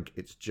a drink,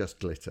 it's just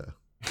glitter.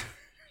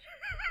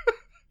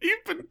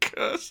 You've been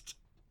cursed.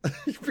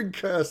 You've been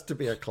cursed to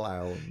be a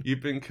clown.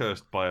 You've been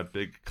cursed by a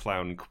big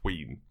clown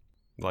queen,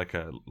 like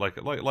an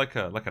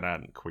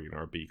ant queen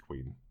or a bee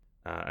queen,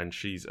 and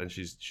she's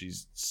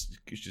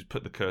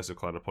put the curse of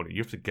clown upon you.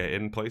 You have to get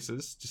in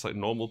places, just like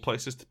normal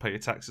places, to pay your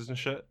taxes and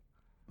shit.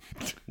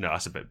 No,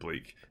 that's a bit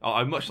bleak.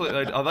 I much like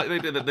I like the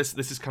idea that this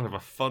is kind of a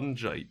fun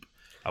jape,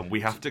 and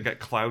we have to get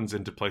clowns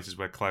into places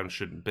where clowns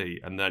shouldn't be,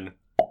 and then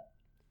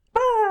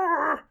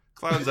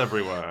clowns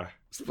everywhere.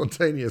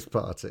 Spontaneous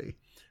party.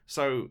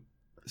 So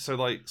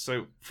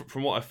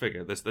from what I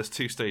figure, there's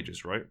two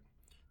stages, right?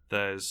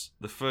 There's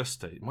the first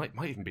stage. It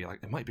might even be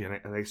like, it might be an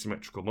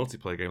asymmetrical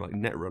multiplayer game like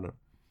Netrunner.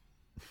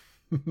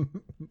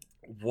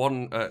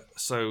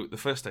 So the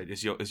first stage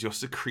is you're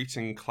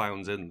secreting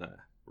clowns in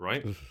there,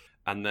 right?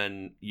 And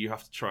then you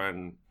have to try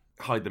and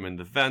hide them in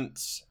the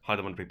vents, hide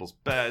them under people's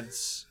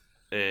beds,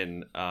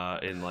 in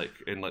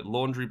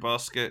laundry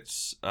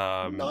baskets,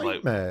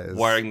 nightmares. Like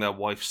wearing their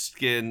wife's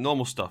skin,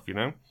 normal stuff, you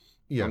know.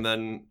 Yeah. And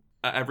then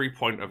at every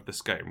point of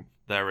this game,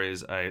 there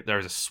is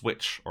a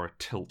switch or a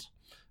tilt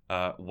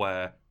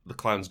where the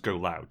clowns go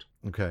loud.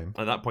 Okay.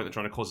 At that point, they're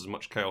trying to cause as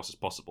much chaos as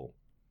possible.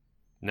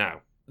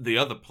 Now, the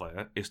other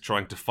player is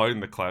trying to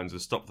find the clowns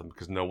and stop them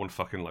because no one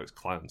fucking likes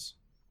clowns.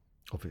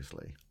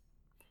 Obviously.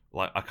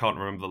 Like, I can't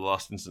remember the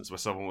last instance where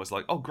someone was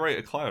like, "Oh, great,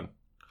 a clown."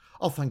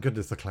 Oh, thank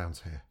goodness the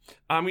clown's here.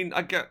 I mean,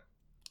 I don't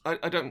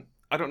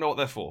know what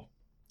they're for.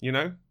 You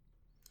know,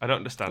 I don't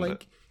understand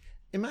it.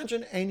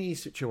 Imagine any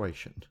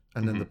situation,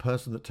 and then the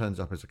person that turns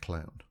up is a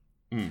clown.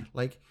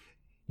 Like,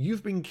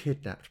 you've been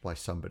kidnapped by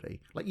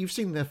somebody. Like, you've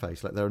seen their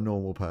face, like they're a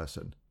normal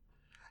person.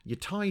 You're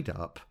tied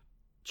up,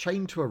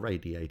 chained to a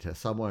radiator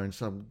somewhere in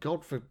some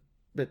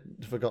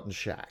forgotten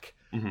shack,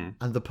 and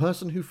the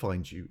person who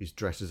finds you is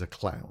dressed as a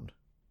clown.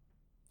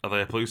 Are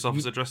they a police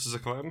officer dressed as a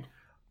clown?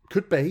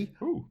 Could be.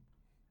 Ooh.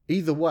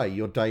 Either way,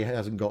 your day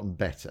hasn't gotten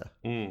better.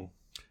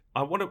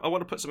 I want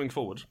to put something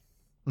forward.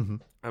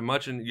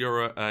 Imagine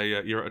you're at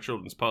a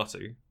children's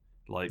party,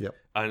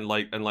 and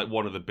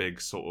one of the big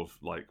sort of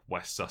like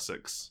West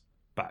Sussex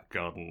back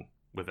garden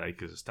with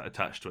acres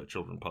attached to it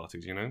children's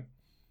parties, you know.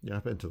 Yeah,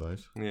 I've been to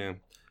those. Yeah,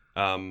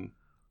 and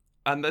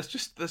there's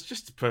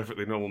just a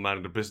perfectly normal man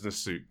in a business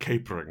suit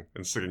capering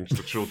and singing to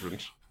the children.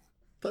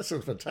 That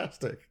sounds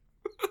fantastic.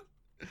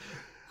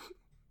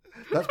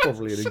 That's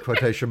probably an in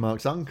quotation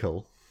marks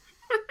uncle.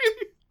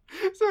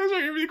 Sounds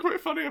like it'd be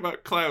quite funny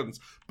about clowns,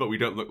 but we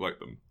don't look like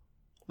them.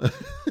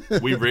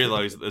 We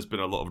realise that there's been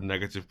a lot of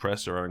negative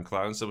press around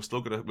clowns, so we're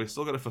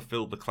still gonna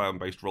fulfil the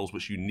clown-based roles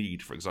which you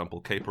need. For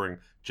example, capering,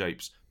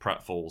 japes,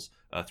 pratfalls,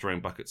 throwing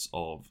buckets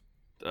of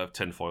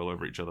tinfoil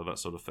over each other, that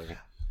sort of thing.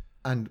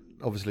 And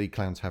obviously,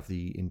 clowns have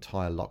the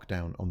entire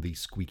lockdown on the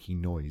squeaky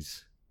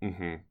noise.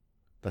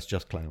 That's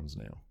just clowns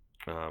now.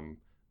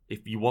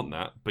 If you want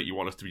that, but you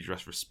want us to be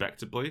dressed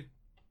respectably,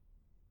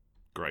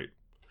 great.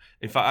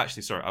 In fact,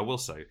 actually, sorry, I will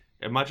say,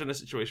 imagine a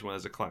situation where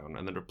there's a clown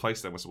and then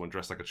replace them with someone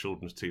dressed like a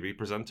children's TV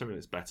presenter and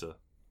it's better.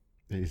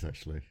 It is,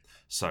 actually.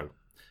 So,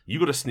 you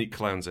got to sneak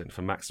clowns in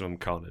for maximum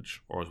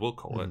carnage, or as we'll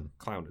call it,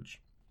 clownage.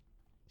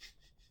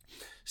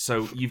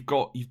 So you've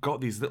got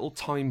these little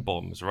time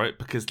bombs, right?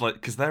 Because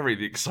they're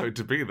really excited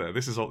to be there.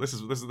 This is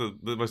the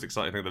most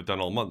exciting thing they've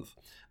done all month,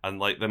 and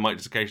like they might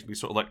just occasionally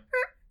sort of like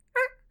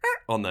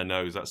on their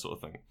nose, that sort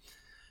of thing.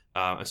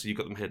 And so you've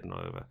got them hidden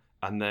over.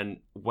 And then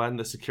when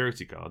the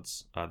security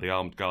guards, the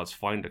armed guards,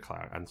 find a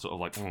clown and sort of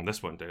like,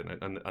 this won't do it,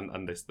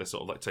 and they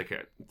sort of like take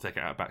it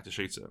out back to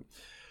shoot it.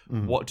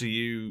 What do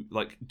you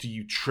like? Do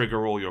you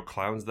trigger all your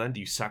clowns then? Do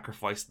you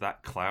sacrifice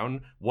that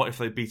clown? What if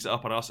they beat it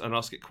up and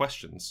ask it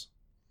questions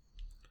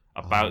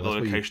about the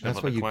location of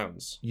other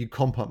clowns? You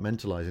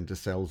compartmentalize into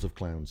cells of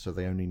clowns, so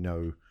they only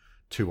know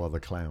 2 other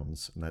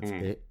clowns, and that's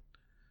it.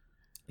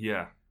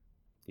 Yeah.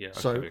 Okay.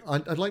 So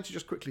I'd like to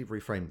just quickly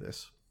reframe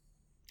this.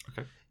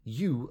 Okay.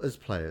 You, as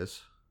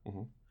players,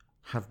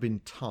 have been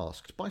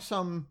tasked by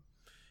some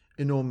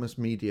enormous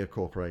media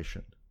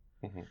corporation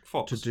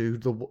to do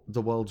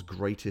the world's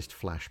greatest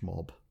flash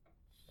mob,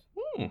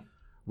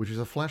 which is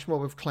a flash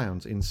mob of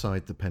clowns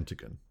inside the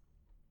Pentagon.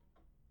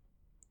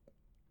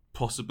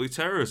 Possibly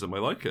terrorism. I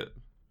like it.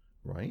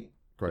 Right?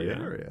 Great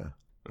area.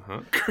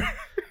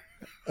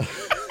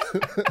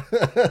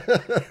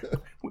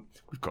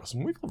 We've got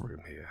some wiggle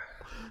room here.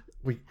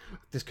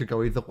 This could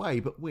go either way,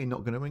 but we're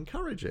not going to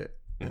encourage it.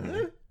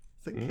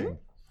 Thinking.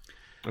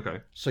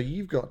 Okay. So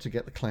you've got to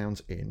get the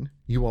clowns in.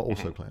 You are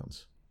also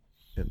clowns.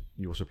 And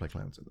you also play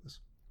clowns in this.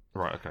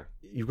 Right. Okay.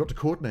 You've got to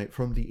coordinate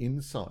from the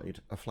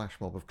inside a flash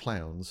mob of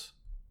clowns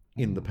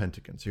in the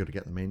Pentagon. So you got to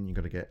get them in. You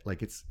got to get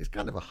like it's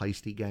kind of a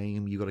heisty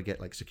game. You got to get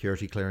like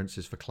security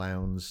clearances for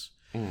clowns.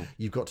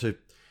 You've got to.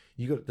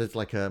 There's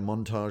like a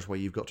montage where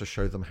you've got to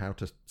show them how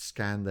to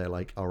scan their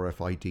like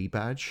RFID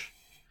badge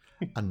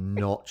and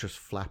not just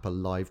flap a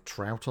live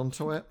trout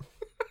onto it.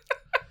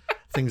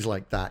 Things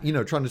like that. You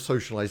know, trying to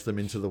socialize them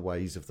into the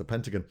ways of the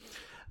Pentagon.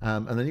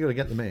 And then you got to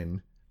get them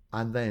in.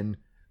 And then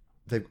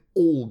they've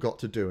all got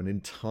to do an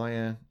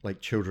entire like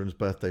children's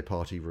birthday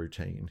party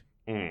routine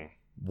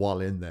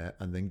while in there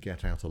and then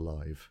get out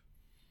alive.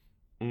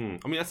 I mean,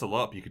 that's a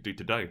lot you could do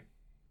today.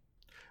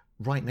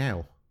 Right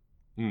now.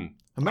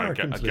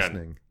 Americans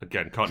listening.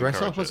 Again, can't dress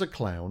encourage up as it. a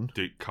clown.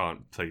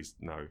 Can't, please,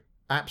 no.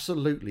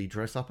 Absolutely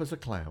dress up as a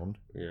clown.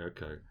 Yeah,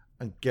 okay.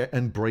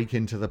 And break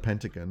into the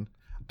Pentagon.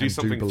 Do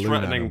something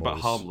threatening but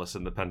animals. harmless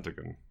in the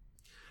Pentagon.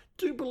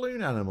 Do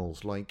balloon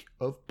animals, like,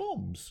 of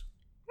bombs.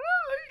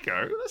 There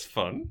you go. That's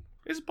fun.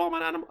 Is a bomb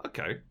an animal?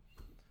 Okay.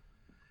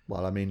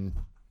 Well, I mean,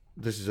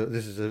 this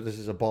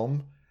is a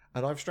bomb,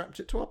 and I've strapped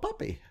it to a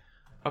puppy.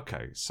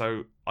 Okay,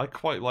 so I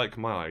quite like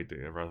my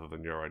idea rather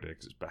than your idea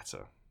because it's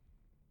better.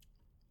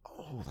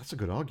 Oh, that's a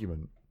good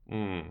argument.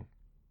 I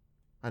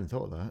hadn't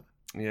thought of that.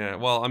 Yeah,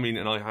 well, I mean,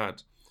 and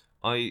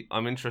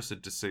I'm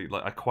interested to see,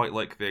 like, I quite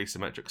like the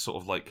asymmetric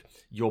sort of, like,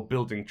 you're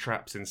building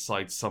traps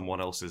inside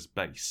someone else's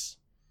base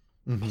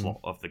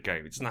plot of the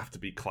game. It doesn't have to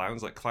be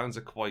clowns. Like, clowns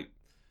are quite,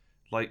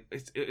 like,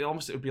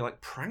 it would be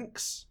like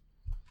pranks.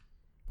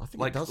 I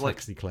think it does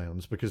like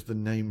clowns because the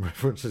name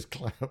references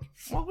clowns.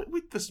 Well,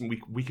 we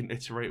can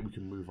iterate, we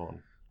can move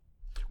on.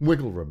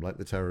 Wiggle room, like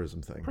the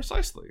terrorism thing.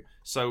 Precisely.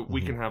 So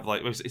we can have,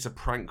 like, it's a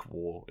prank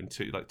war in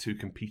two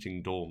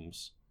competing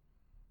dorms.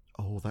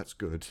 Oh, that's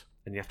good.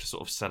 And you have to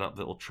sort of set up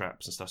little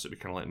traps and stuff, so it'd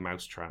be kind of like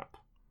Mousetrap.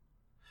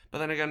 But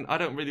then again, I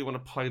don't really want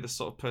to play the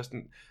sort of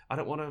person. I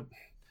don't want to.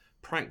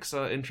 Pranks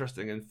are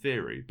interesting in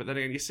theory, but then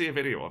again, you see a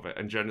video of it,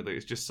 and generally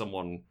it's just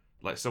someone,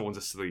 like, someone's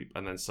asleep,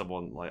 and then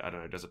someone, like, I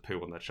don't know, does a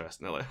poo on their chest,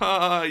 and they're like,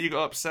 "Ha, you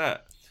got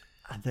upset."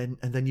 And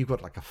then you've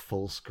got like a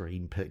full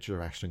screen picture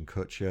of Ashton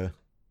Kutcher.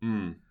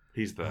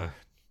 He's there.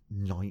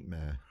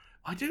 Nightmare.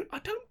 I don't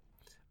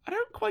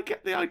quite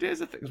get the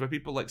ideas of things where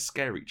people like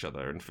scare each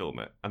other and film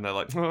it, and they're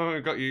like, "Oh, I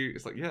got you."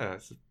 It's like, yeah,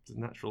 it's a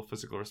natural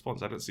physical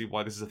response. I don't see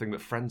why this is a thing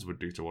that friends would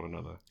do to one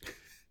another.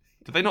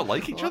 Do they not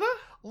like each other?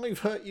 I've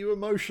hurt you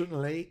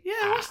emotionally.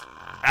 Yeah.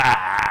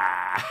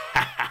 I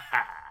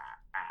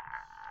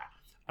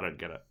don't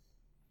get it.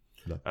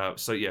 No.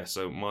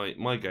 So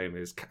my game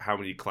is how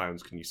many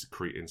clowns can you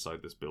secrete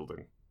inside this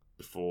building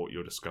before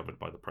you're discovered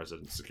by the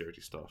president's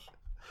security staff?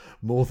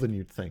 More than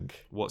you'd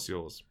think. What's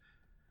yours?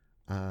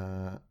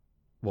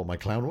 What, my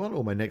clown one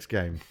or my next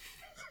game?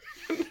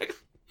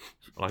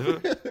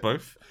 Either,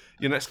 both.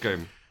 Your next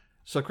game.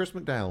 So Chris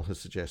McDowell has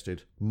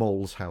suggested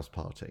Mole's House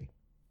Party.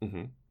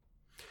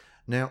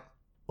 Now,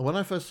 when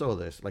I first saw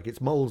this, like,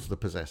 it's moles the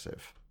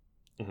possessive.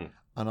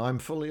 And I'm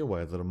fully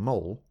aware that a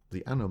mole,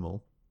 the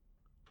animal,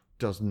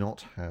 does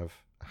not have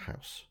a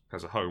house.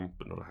 Has a home,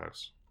 but not a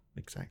house.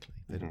 Exactly.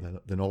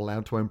 They're not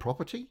allowed to own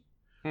property.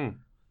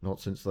 Not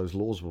since those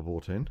laws were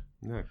brought in.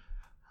 No.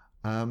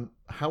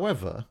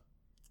 However,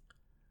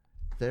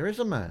 there is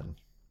a man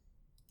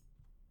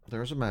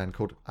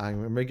called,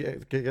 I'm going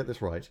to get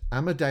this right,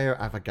 Amadeo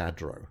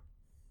Avogadro.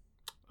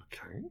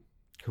 Okay.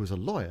 Who was a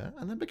lawyer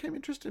and then became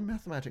interested in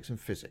mathematics and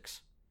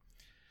physics.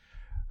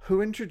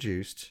 Who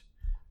introduced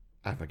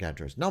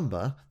Avogadro's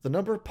number, the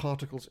number of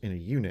particles in a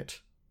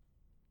unit,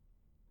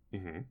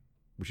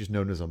 which is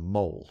known as a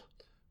mole.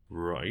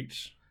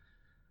 Right.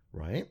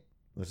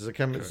 This is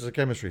a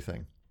chemistry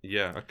thing.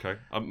 Yeah. Okay.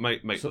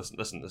 Mate.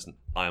 Listen.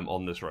 I am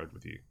on this road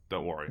with you.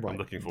 Don't worry. Right, I'm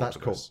looking forward to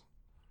cool. this.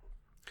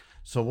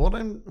 So what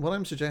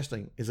I'm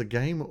suggesting is a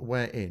game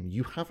wherein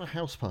you have a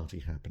house party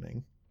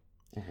happening,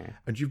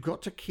 and you've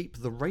got to keep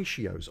the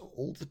ratios of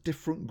all the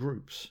different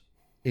groups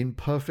in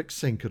perfect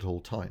sync at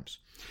all times.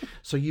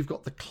 So you've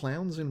got the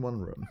clowns in one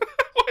room.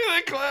 Why are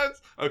they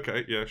clowns?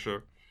 Okay. Yeah.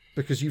 Sure.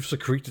 Because you've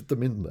secreted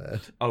them in there.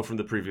 Oh, from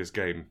the previous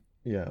game.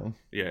 Yeah.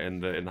 Yeah,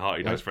 in the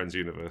Hearty Dice Friends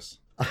universe.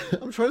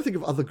 I'm trying to think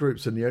of other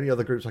groups, and the only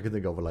other groups I can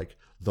think of are like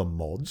the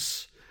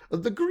Mods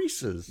and the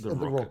Greasers and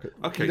the Rocket.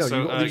 Okay, you've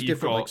so got these you've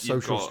different got, like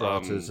social you've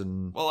got, stratas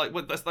and. Well, like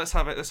let's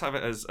have it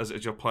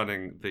as you're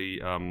planning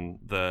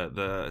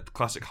the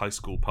classic high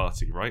school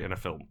party, right, in a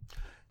film.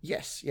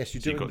 Yes, you're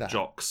doing You've got that.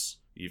 jocks,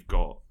 you've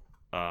got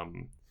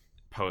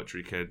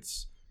poetry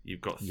kids,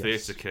 you've got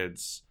theatre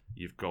kids,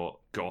 you've got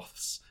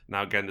goths.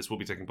 Now, again, this will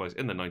be taking place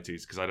in the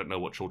 90s because I don't know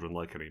what children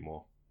like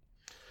anymore.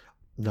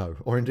 No,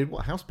 or indeed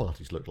what house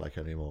parties look like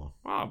anymore.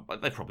 Well,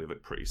 but they probably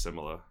look pretty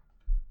similar.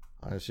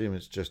 I assume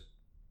it's just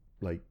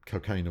like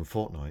cocaine and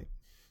Fortnite.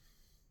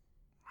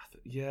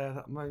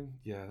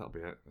 That'll be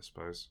it, I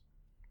suppose.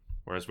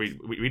 Whereas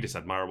we just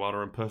had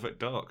marijuana and Perfect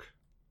Dark.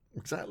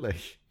 Exactly.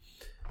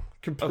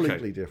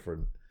 Completely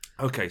different.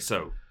 Okay,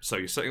 so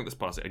you're setting up this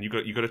party, and you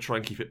got to try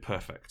and keep it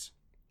perfect.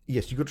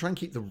 Yes, you've got to try and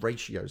keep the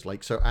ratios.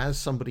 Like, so as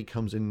somebody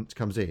comes in,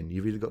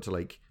 you've either got to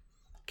like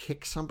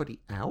kick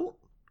somebody out,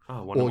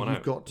 Oh, one or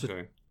you've got to.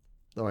 Okay.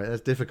 All right,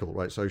 that's difficult,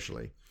 right?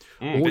 Socially,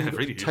 Mm, or yeah, you got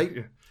really, to take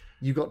yeah.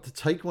 you got to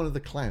take one of the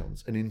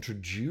clowns and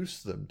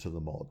introduce them to the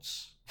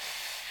mods.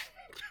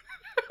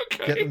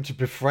 Okay. Get them to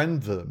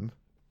befriend them.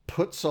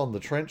 Puts on the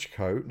trench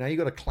coat. Now you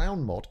got a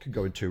clown mod. Can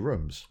go in 2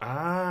 rooms,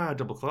 Ah,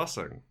 double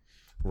classing.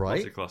 right?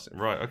 Multi-classing.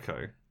 Right,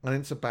 okay. And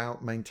it's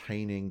about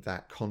maintaining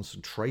that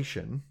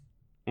concentration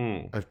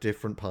Mm. of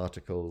different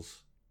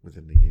particles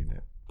within the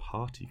unit.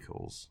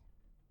 Particles.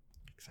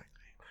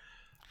 Exactly.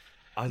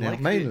 I Now,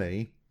 like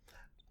mainly,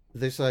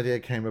 this idea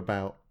came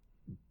about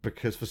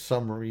because for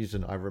some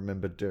reason I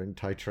remember doing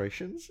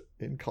titrations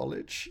in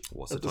college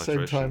What's at a the same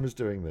titration? time as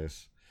doing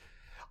this.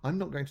 I'm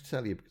not going to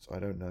tell you because I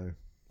don't know.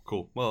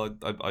 Cool. Well,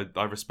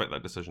 I respect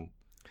that decision.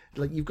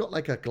 Like, you've got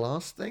like a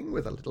glass thing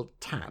with a little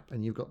tap,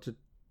 and you've got to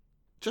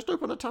just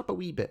open the tap a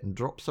wee bit and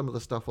drop some of the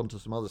stuff onto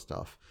some other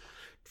stuff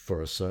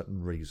for a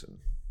certain reason.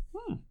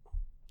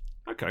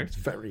 Okay. It's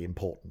very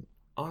important.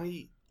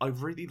 I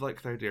really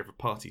like the idea of a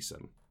party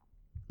sim.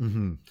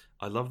 Mm-hmm.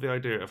 I love the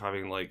idea of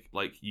having like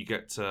you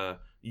get to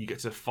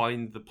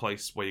find the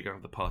place where you're gonna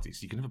have the party.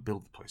 So you can never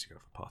build the place you're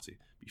gonna have a party.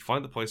 But you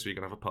find the place where you're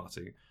gonna have a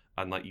party,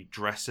 and like you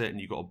dress it, and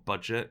you got a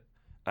budget,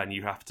 and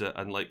you have to,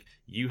 and like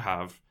you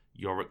have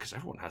your, because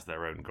everyone has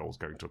their own goals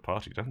going to a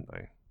party, don't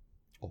they?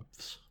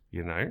 Obvs.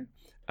 You know,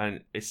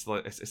 and it's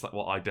like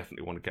well, I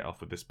definitely want to get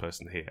off with this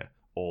person here,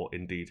 or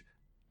indeed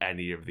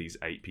any of these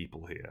 8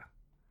 people here.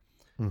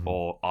 Mhm.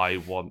 Or I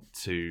want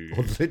to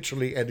Or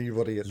literally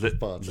anybody at this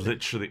party.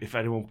 literally, if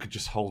anyone could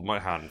just hold my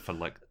hand for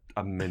like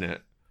a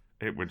minute,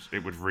 it would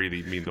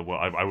really mean the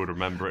world. I would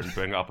remember it and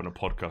bring it up in a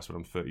podcast when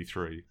I'm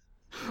 33.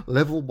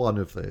 Level 1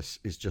 of this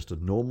is just a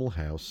normal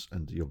house,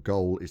 and your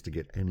goal is to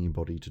get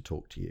anybody to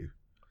talk to you.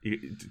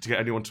 To get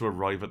anyone to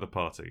arrive at the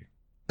party.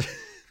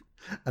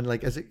 And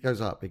like as it goes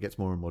up, it gets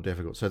more and more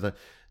difficult. So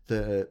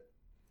the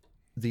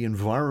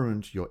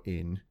environment you're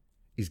in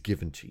is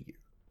given to you.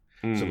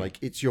 So like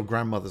it's your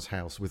grandmother's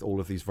house with all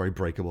of these very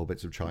breakable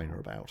bits of china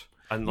about.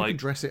 And You like can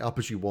dress it up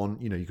as you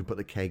want. You know, you can put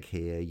the keg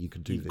here. You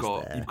can do you've this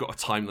got there. you've got a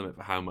time limit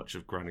for how much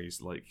of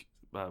Granny's like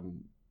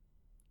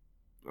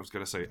I was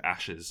going to say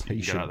ashes you can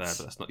get out there, Patience.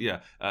 but that's not. Yeah,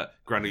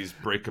 Granny's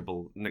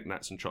breakable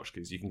knickknacks and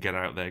tchotchkes. You can get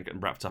out there and get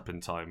them wrapped up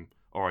in time,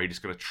 or are you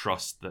just going to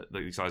trust that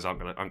these guys aren't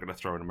going to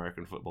throw an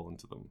American football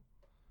into them?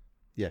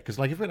 Yeah, because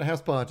like if we had a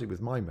house party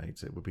with my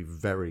mates, it would be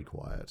very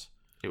quiet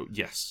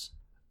Yes,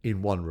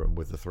 in one room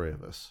with the 3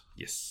 of us.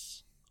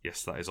 yes,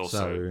 that is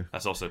also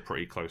that's also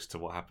pretty close to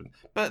what happened.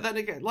 But then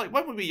again, like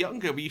when we were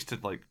younger, we used to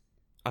like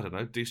I don't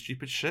know, do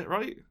stupid shit,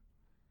 right?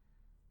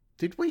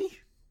 Did we?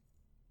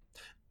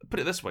 Put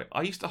it this way,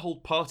 I used to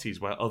hold parties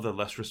where other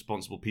less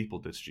responsible people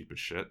did stupid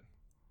shit.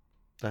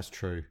 That's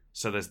true.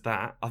 So there's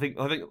that. I think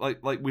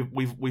like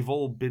we've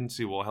all been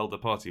to or held a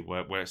party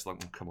where it's like,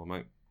 oh, come on,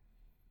 mate,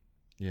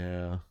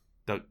 Yeah.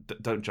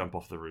 don't jump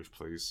off the roof,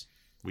 please.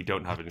 We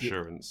don't have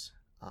insurance.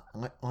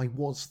 I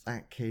was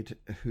that kid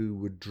who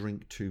would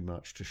drink too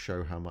much to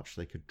show how much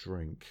they could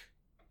drink.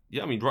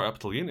 Yeah, I mean right up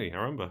till uni, I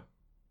remember.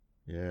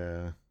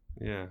 Yeah.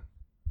 Yeah,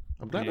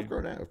 I'm glad Yeah. I've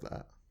grown out of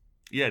that.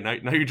 yeah.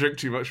 Now you drink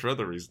too much for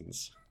other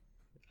reasons.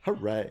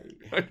 Hooray.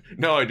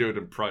 No, I do it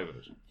in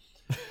private.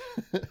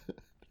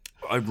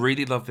 I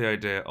really love the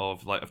idea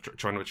of like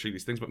trying to achieve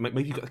these things, but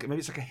maybe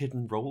it's like a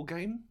hidden role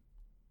game.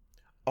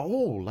 Oh,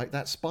 like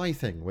that spy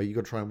thing where you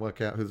got to try and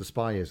work out who the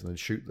spy is and then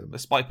shoot them. A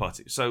spy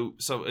party. So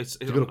it's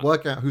You've got to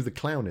work out who the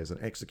clown is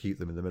and execute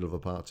them in the middle of a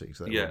party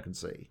so that everyone can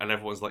see. and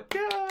everyone's like,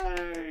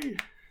 yay!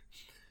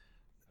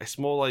 It's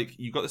more like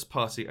you got this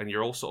party and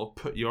you're all sort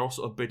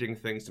of bidding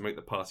things to make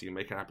the party and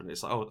make it happen.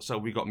 It's like, oh, so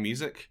we got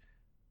music,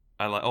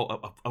 and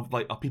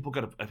like, are people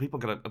gonna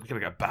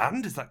get a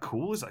band? Is that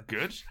cool? Is that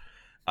good?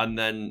 And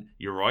then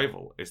your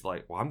rival is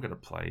like, well, I'm gonna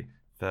play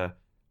the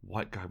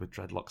white guy with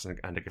dreadlocks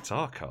and a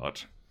guitar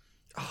card.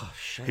 Oh,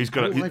 shit. He's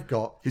gonna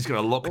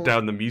lock all-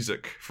 down the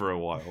music for a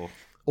while.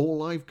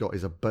 All I've got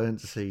is a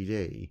burnt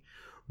CD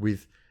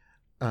with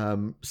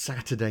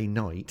Saturday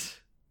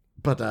Night,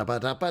 ba-da,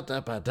 ba-da,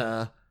 ba-da,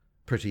 ba-da,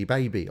 Pretty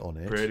Baby on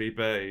it. Pretty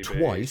baby.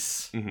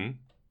 Twice. Mm-hmm.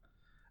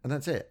 And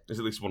that's it. There's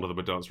at least one of them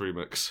a dance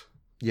remix.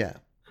 Yeah.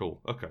 Cool.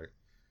 Okay.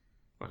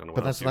 I don't know.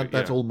 But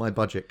that's all my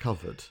budget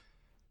covered.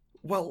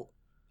 Well,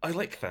 I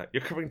like that.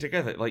 You're coming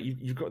together. Like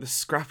you've got this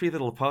scrappy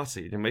little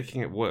party. You're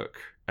making it work,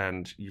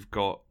 and you've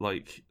got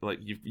like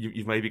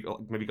you've maybe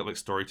got like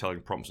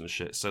storytelling prompts and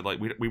shit. So like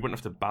we wouldn't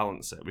have to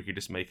balance it. We could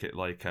just make it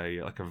like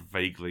a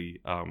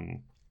vaguely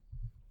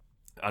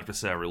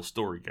adversarial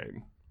story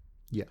game.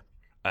 Yeah.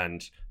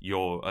 And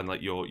you're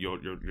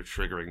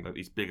triggering like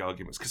these big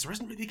arguments because there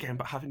isn't really a game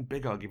about having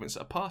big arguments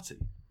at a party.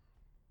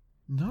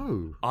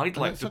 No. I'd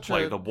like that's to such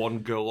play the one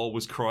girl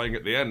always crying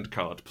at the end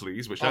card,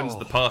 please, which ends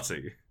the Oh.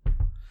 party.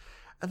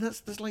 And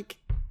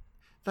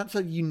that's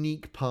a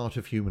unique part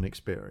of human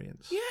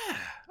experience. Yeah.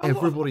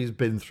 Everybody's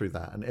been through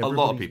that, and A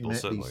lot of everybody's people, met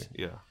certainly.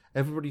 Yeah.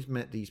 Everybody's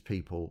met these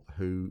people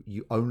who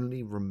you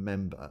only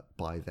remember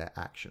by their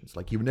actions.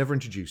 Like, you were never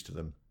introduced to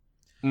them.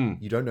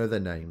 You don't know their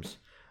names.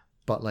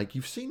 But, like,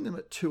 you've seen them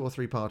at 2 or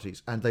 3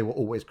 parties, and they were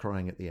always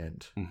crying at the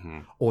end. Mm-hmm.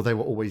 Or they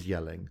were always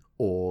yelling.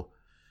 Or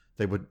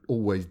they were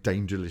always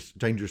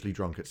dangerously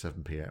drunk at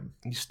 7 p.m.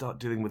 You start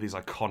dealing with these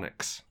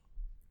iconics.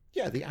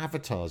 Yeah, the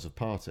avatars of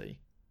party.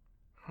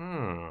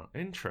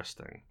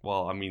 Interesting.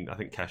 Well, I mean, I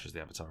think Kesh is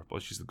the avatar,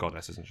 but she's the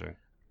goddess, isn't she?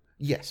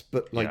 Yes,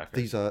 but like yeah,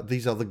 okay.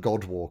 these are the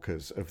god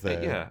walkers of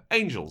their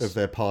angels of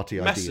their party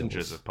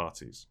messengers ideals. of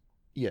parties.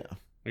 Yeah.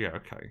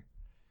 Okay.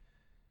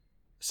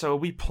 So are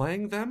we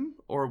playing them,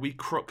 or are we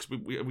crooks?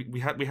 We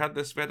had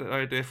an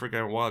idea for a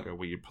game a while ago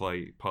where you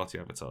play party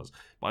avatars,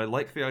 but I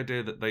like the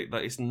idea that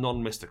that it's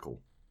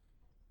non-mystical.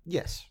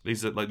 Yes.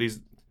 These are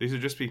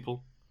just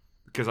people.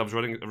 Because I was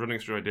running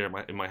through an idea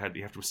in my head.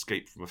 You have to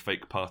escape from a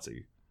fake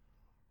party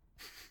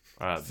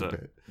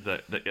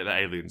that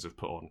aliens have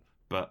put on.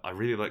 But I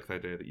really like the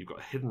idea that you've got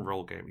a hidden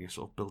role game and you're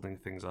sort of building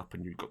things up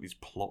and you've got these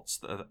plots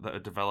that are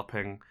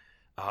developing.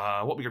 What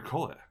are we going to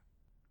call it?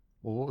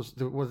 Well,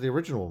 what was the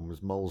original one?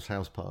 Was Mole's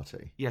House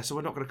Party? Yeah, so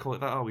we're not going to call it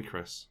that, are we,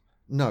 Chris?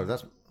 No,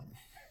 that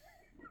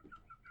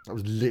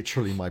was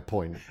literally my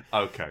point.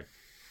 Okay.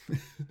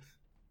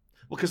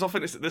 Well, because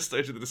often it's at this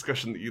stage of the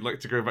discussion that you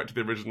like to go back to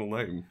the original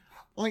name.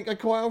 I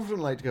quite often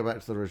like to go back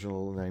to the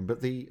original name,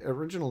 but the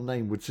original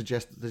name would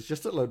suggest that there's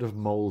just a load of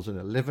moles in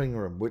a living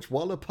room, which,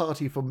 while a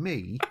party for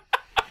me,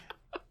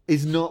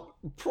 is not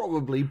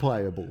probably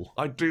playable.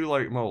 I do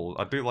like moles.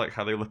 I do like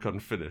how they look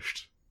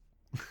unfinished.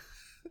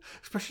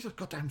 Especially the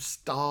goddamn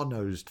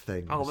star-nosed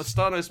things. Oh, the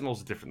star-nosed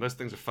moles are different. Those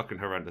things are fucking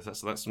horrendous.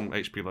 That's some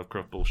H.P.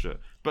 Lovecraft bullshit.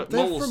 But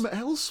they're moles, from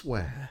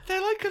elsewhere.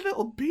 they're like a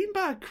little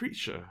beanbag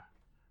creature.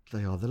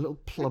 They are the little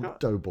plump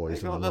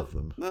doughboys, and I love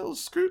them. Little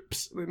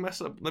scoops. They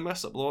mess up.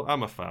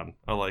 I'm a fan.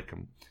 I like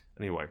them.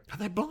 Anyway, but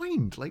they're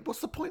blind. Like, what's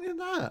the point in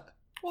that?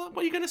 What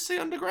are you going to see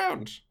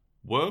underground?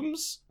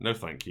 Worms? No,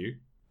 thank you.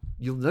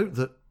 You'll note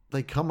that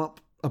they come up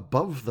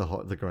above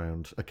the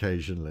ground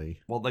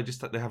occasionally. Well, they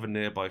have a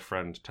nearby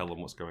friend tell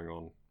them what's going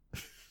on.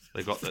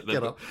 They got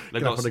they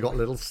got a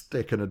little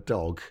stick and a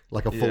dog,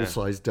 like a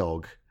full-size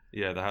dog.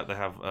 Yeah, they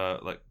have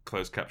like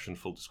closed caption,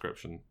 full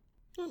description.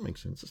 That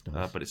makes sense. It's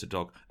nice. But it's a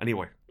dog.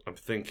 Anyway, I'm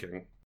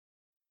thinking,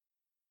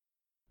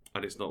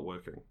 and it's not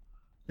working.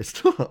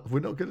 It's not. We're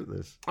not good at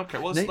this. Okay,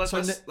 well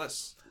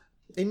let's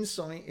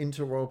insight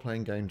into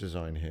role-playing game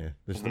design here.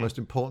 This is the most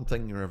important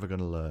thing you're ever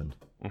going to learn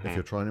if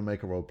you're trying to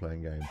make a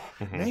role-playing game.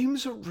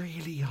 Names are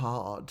really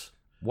hard.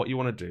 What you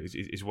want to do is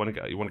you want to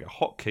get a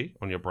hotkey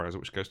on your browser,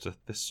 which goes to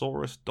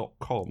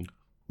thesaurus.com,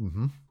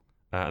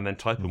 and then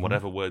type in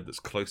whatever word that's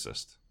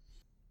closest.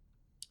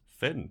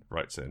 Finn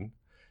writes in,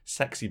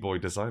 "Sexy boy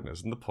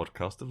designers and the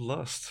podcast of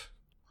lust."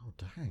 Oh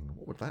dang!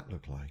 What would that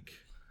look like?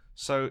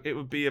 So it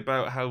would be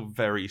about how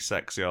very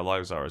sexy our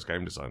lives are as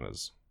game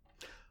designers.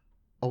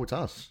 Oh, it's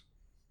us.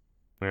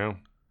 Yeah.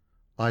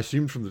 I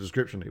assumed from the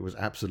description it was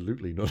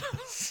absolutely not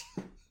us.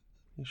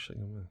 You shut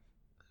your mouth.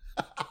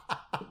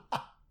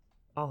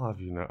 I'll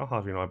have you know,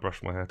 I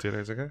brushed my hair 2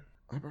 days ago.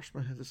 I brushed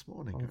my hair this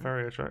morning. I'm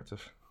very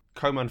attractive.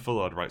 Coman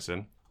Fullard writes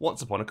in,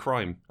 "Once Upon a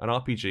Crime, an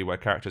RPG where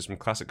characters from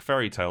classic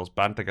fairy tales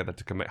band together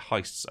to commit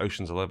heists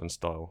Ocean's 11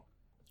 style."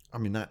 I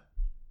mean, that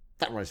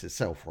writes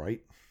itself,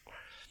 right?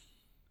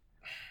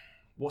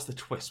 What's the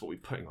twist? What are we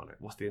putting on it?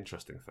 What's the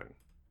interesting thing?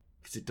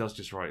 Because it does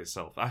just write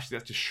itself. Actually,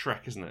 that's just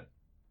Shrek, isn't it?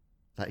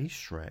 That is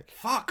Shrek.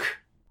 Fuck!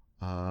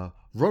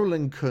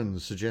 Roland Kuhn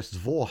suggests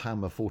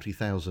Warhammer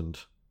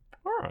 40,000.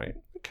 Alright,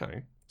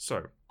 okay.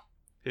 So,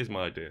 here's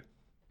my idea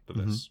for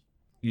this.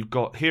 You've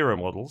got hero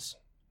models,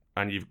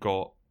 and you've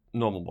got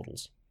normal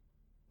models.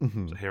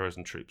 So heroes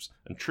and troops.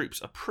 And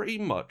troops are pretty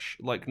much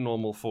like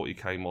normal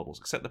 40k models,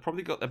 except they've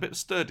probably got a bit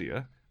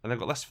sturdier, and they've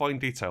got less fine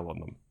detail on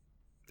them.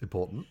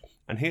 Important.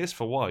 And here's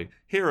for why.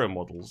 Hero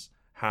models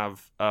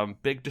have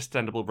big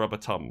distendable rubber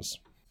tums.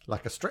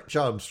 Like a Stretch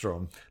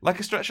Armstrong. Like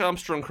a Stretch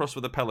Armstrong crossed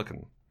with a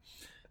pelican.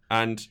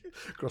 And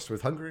crossed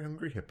with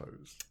hungry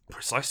hippos.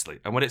 Precisely.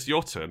 And when it's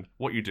your turn,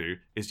 what you do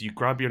is you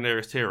grab your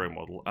nearest hero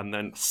model and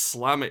then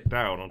slam it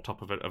down on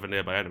top of a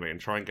nearby enemy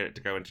and try and get it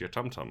to go into your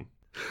tum-tum.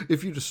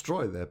 If you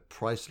destroy their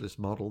priceless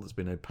model that's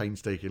been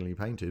painstakingly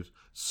painted,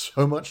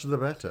 so much the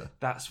better.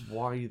 That's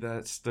why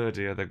they're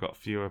sturdier. They've got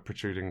fewer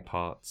protruding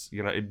parts.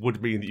 You know, it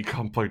would mean that you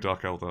can't play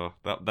Dark Eldar.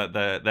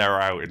 That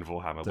they're out in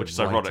Warhammer, which is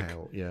ironic.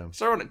 Yeah,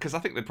 it's ironic because I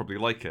think they'd probably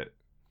like it.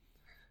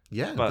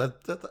 Yeah,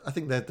 but I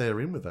think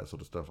they're in with that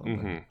sort of stuff,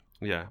 aren't they?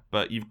 Yeah,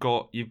 but you've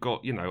got you've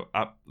got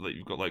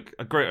like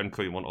a great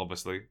unclean one,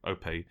 obviously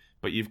OP,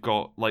 but you've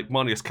got like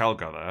Marnius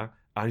Calgar there,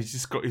 and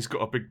he's got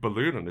a big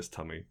balloon on his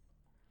tummy.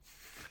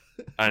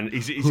 And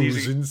he's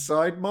Who's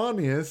inside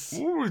Marnius?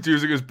 Ooh, he's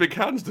using his big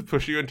hands to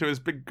push you into his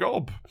big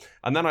gob.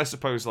 And then I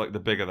suppose like the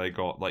bigger they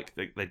got, like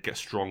they'd get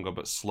stronger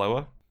but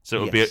slower. So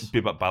it would be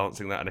about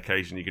balancing that. And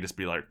occasionally you could just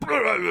be like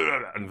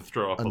and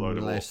throw up a load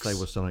of orcs. Unless they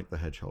were Sonic the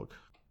Hedgehog.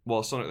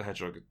 Well, Sonic the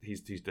Hedgehog, he's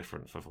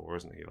different for Vor,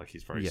 isn't he? Like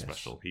he's very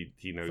special.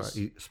 He knows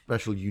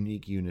special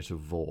unique unit of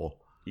Vor.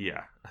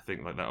 Yeah, I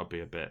think like that would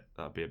be a bit.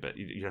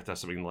 You have to have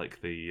something like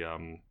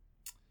the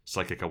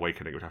Psychic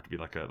Awakening would have to be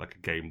like a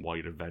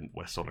game-wide event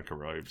where Sonic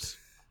arrives.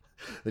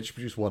 They should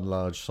produce one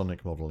large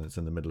Sonic model and it's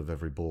in the middle of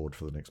every board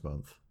for the next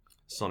month.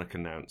 Sonic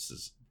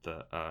announces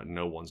that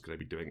no one's going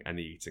to be doing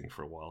any eating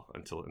for a while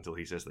until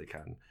he says they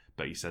can,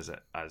 but he says it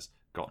as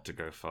got to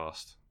go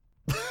fast.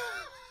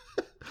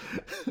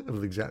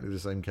 With exactly the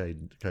same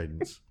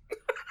cadence.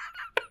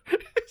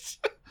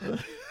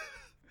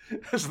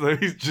 As though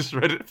he's just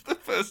read it for the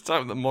first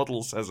time the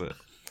model says it.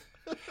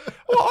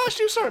 Well,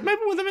 actually, sorry,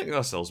 maybe we're limiting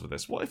ourselves with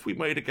this. What if we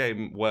made a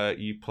game where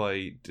you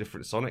play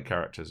different Sonic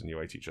characters and you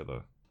ate each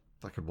other?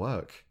 That could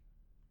work.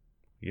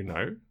 You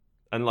know?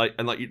 And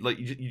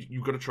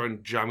you've got to try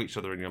and jam each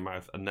other in your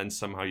mouth, and then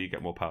somehow you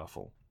get more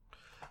powerful.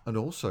 And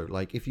also,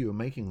 like, if you were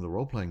making the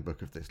role-playing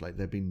book of this, like,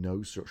 there'd be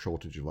no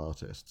shortage of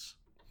artists.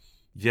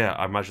 Yeah,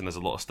 I imagine there's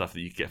a lot of stuff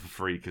that you get for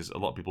free because a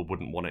lot of people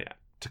wouldn't want it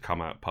to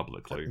come out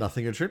publicly.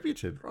 Nothing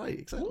attributed, right?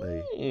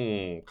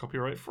 Exactly.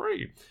 Copyright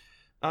free.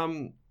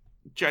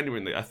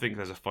 Genuinely, I think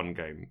there's a fun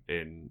game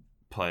in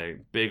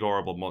playing big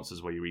horrible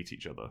monsters where you eat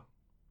each other.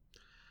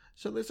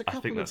 So there's a couple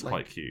I think that's of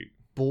quite cute.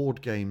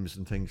 Board games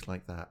and things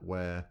like that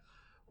where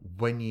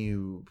when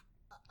you,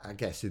 I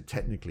guess, you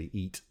technically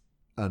eat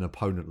an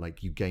opponent,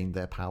 like, you gain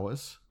their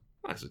powers.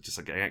 That's just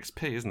like getting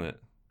XP, isn't it?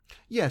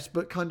 Yes,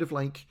 but kind of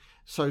like,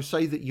 so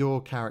say that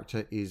your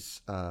character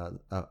is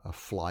a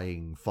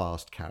flying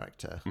fast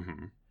character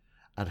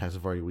and has a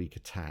very weak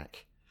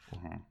attack.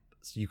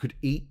 So you could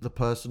eat the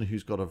person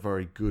who's got a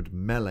very good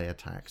melee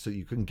attack, so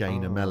you can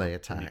gain a melee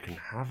attack. You can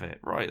have it.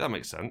 Right, that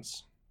makes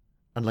sense.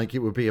 And like, it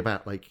would be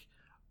about like,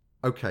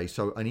 okay,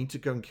 so I need to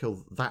go and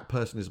kill that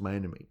person as my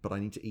enemy, but I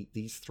need to eat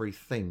these 3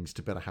 things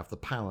to better have the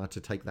power to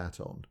take that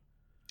on.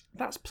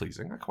 That's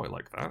pleasing. I quite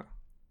like that.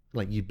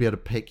 Like, you'd be able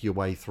to pick your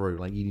way through.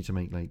 Like, you need to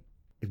make, like,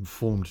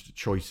 informed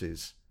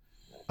choices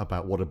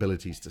about what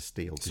abilities to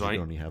steal, because you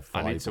only have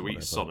 5. I need to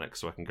eat Sonic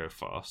so I can go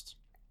fast.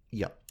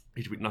 Yep. I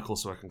need to eat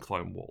Knuckles so I can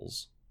climb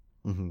walls.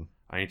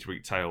 I need to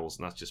eat Tails,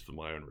 and that's just for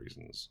my own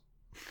reasons.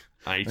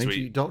 I need to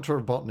eat Dr.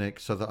 Robotnik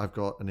so that I've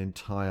got an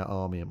entire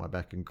army at my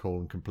beck and call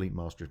and complete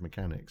mastery of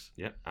mechanics.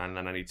 Yeah, and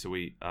then I need to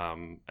eat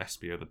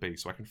Espio the Bee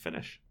so I can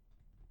finish.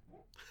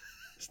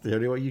 It's the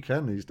only way you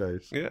can these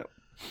days. Yeah.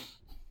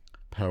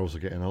 Perils are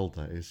getting old,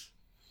 that is.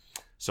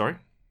 Sorry?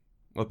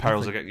 Well,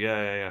 perils are getting...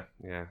 Yeah.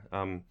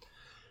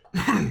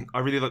 I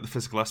really like the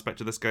physical aspect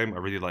of this game. I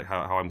really like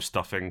how I'm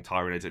stuffing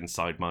Tyranids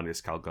inside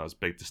Marneus Calgar's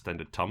big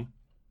distended tum.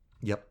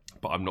 Yep.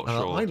 But I'm not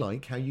sure... I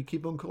like how you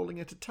keep on calling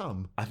it a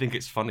tum. I think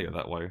it's funnier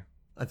that way.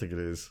 I think it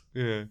is.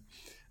 Yeah.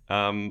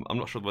 I'm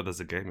not sure whether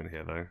there's a game in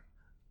here, though.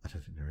 I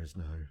don't think there is,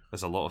 no.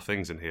 There's a lot of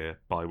things in here,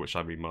 by which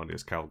I mean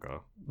Marneus Calgar.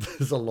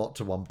 There's a lot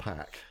to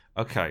unpack.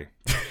 Okay.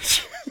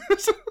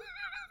 There's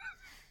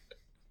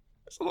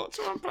a lot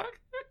to unpack.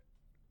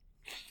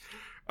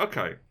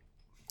 Okay.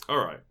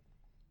 Alright.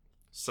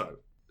 So,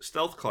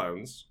 Stealth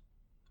Clowns.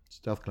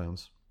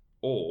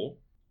 Or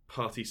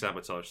Party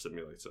Sabotage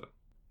Simulator.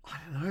 I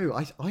don't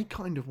know. I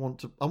kind of want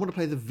to... I want to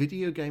play the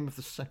video game of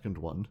the second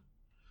one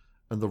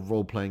and the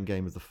role-playing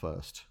game of the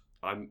first.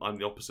 I'm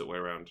the opposite way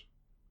around.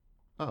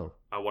 Oh.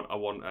 I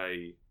want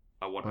a...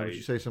 Why would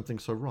you say something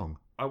so wrong?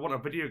 I want a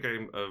video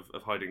game of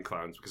hiding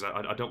clowns because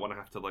I don't want to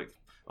have to, like...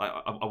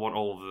 I want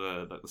all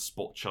of the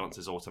spot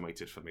chances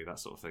automated for me, that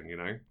sort of thing, you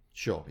know?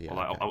 Sure, yeah.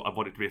 Like, okay. I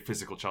want it to be a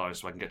physical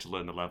challenge so I can get to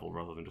learn the level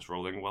rather than just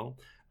rolling well.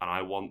 And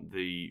I want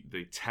the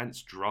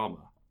tense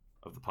drama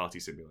of the Party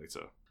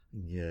Simulator.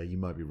 Yeah, you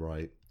might be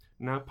right.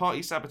 Now,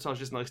 Party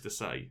Sabotage is nice to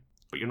say,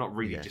 but you're not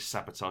really just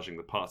sabotaging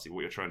the party.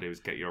 What you're trying to do is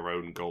get your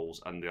own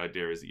goals, and the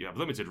idea is that you have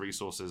limited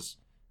resources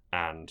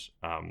and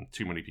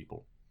too many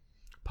people.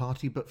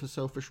 Party, but for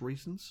selfish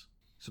reasons?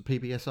 So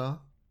PBSR?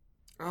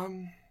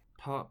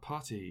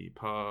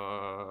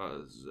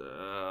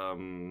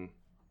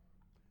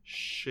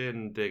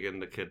 Shindig in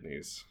the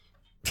kidneys.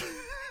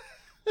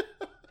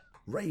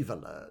 Rave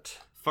alert.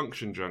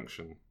 Function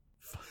junction.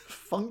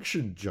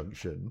 Function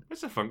junction?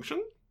 It's a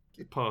function.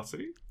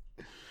 Party.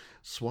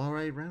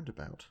 Soiree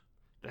roundabout.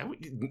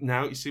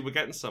 Now, you see, we're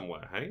getting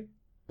somewhere, hey?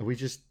 Are we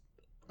just...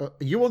 are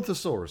you on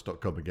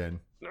thesaurus.com again?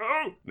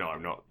 No,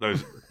 I'm not.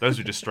 Those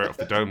are just straight off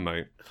the dome,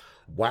 mate.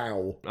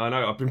 Wow. I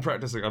know, I've been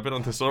practicing. I've been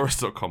on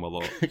thesaurus.com a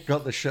lot.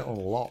 Got the shit on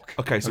lock.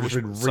 Okay, so I've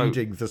been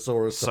reading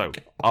thesaurus.com.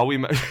 So, are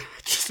we...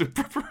 just in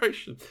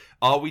preparation.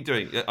 Are we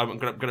doing... I'm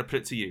going to put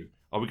it to you.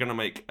 Are we going to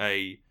make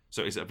a...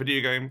 So, is it a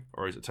video game,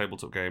 or is it a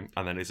tabletop game?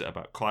 And then is it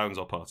about clowns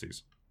or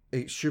parties?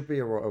 It should be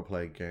a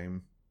role-playing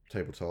game,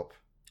 tabletop.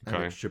 Okay.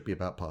 And it should be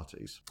about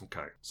parties.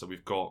 Okay, so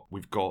we've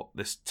got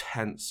this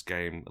tense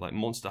game, like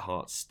Monster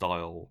Heart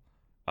style,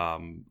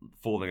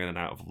 falling in and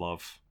out of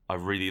love. I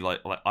really like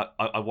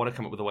I want to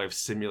come up with a way of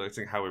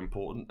simulating how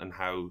important and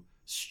how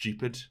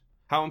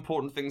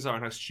important things are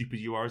and how stupid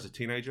you are as a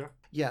teenager.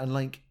 Yeah, and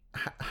like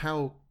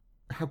how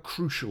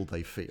crucial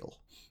they feel.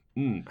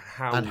 And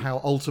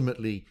how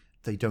ultimately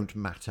they don't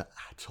matter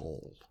at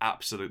all.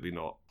 Absolutely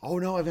not. Oh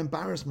no, I've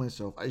embarrassed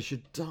myself. I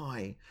should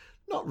die.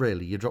 Not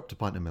really. You dropped a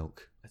pint of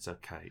milk. It's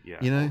okay, yeah.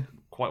 You know?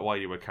 Quite why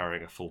you were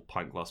carrying a full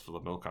pint glass full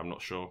of milk, I'm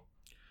not sure.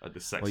 At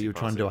this sexy Well, you were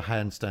trying to do a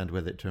party. handstand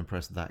with it to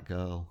impress that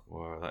girl.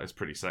 Wow, that is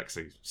pretty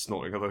sexy.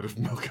 Snorting a load of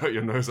milk out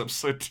your nose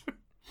upside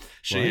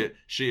down.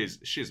 She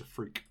is a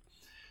freak.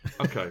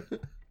 Okay.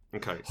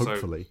 Okay.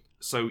 Hopefully.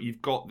 So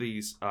you've got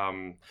these.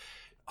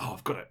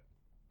 I've got it.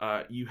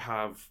 You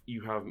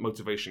have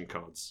motivation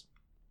cards,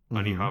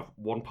 and you have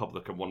one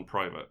public and one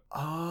private.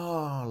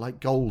 Ah, like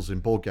goals in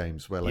board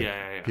games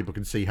where people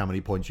can see how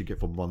many points you get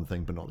from one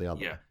thing but not the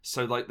other. Yeah.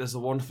 So like, there's the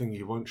one thing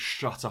you won't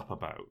shut up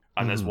about,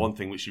 and there's one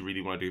thing which you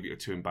really want to do but you're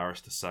too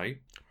embarrassed to say.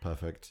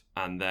 Perfect.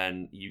 And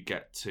then you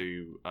get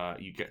to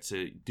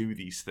do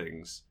these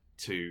things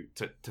to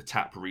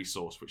tap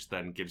resource, which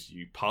then gives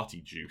you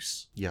party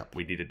juice. Yeah.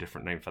 We need a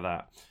different name for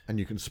that. And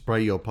you can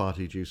spray your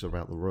party juice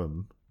about the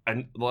room.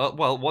 And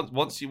well,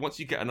 once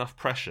you get enough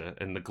pressure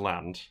in the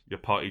gland, your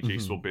party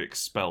juice will be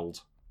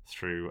expelled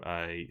through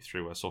a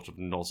sort of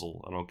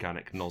nozzle, an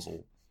organic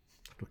nozzle.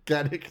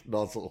 Organic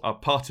nozzle. A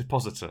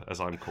partipositor, as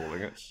I'm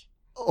calling it.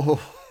 Oh.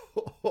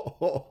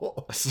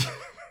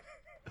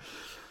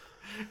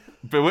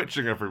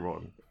 Bewitching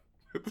everyone.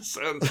 It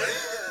sounds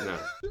no.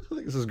 I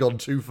think this has gone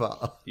too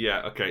far.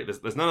 Yeah. Okay.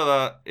 There's none of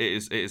that.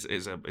 It's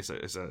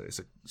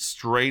a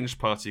strange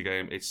party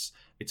game. It's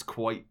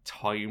quite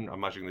timed. I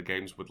imagine the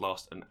games would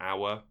last an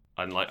hour,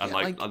 and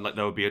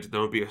there would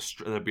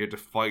be a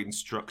defined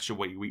structure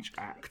where you each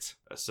act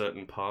a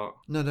certain part.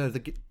 No.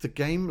 The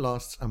game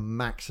lasts a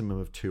maximum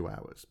of 2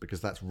 hours because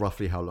that's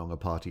roughly how long a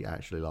party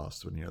actually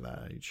lasts when you're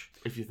that age.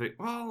 If you think,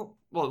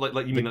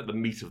 like you mean like the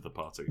meat of the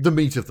party. The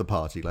meat of the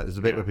party, like there's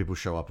a bit where people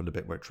show up and a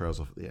bit where it trails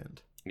off at the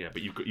end. Yeah,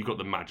 but you've got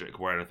the magic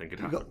where anything could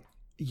happen.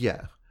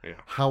 Yeah.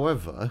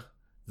 However,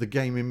 the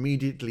game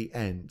immediately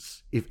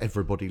ends if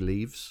everybody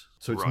leaves.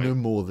 So it's no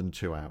more than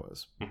 2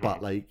 hours.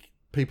 But like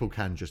people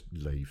can just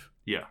leave.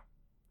 Yeah.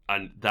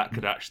 And that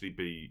could actually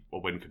be a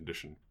win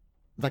condition.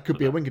 That could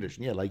be a win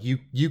condition, yeah. Like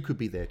you could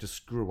be there to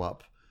screw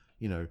up,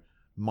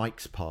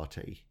 Mike's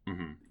party.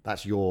 Mm-hmm.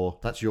 That's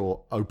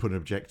your open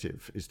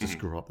objective, is to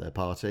screw up their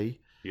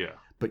party. Yeah.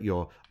 But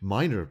your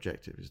minor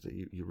objective is that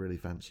you really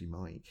fancy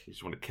Mike. You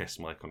just want to kiss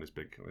Mike on his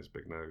big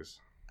nose.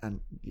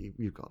 And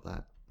you've got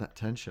that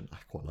tension. I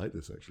quite like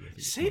this, actually.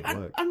 See,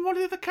 and one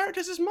of the other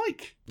characters is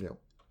Mike. Yep.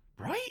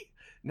 Right?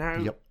 Now,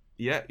 Yep.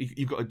 Yeah,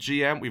 you've got a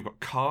GM, we've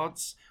got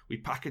cards, we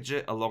package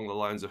it along the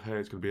lines of, hey,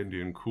 it's going to be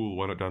Indian, cool,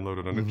 why not download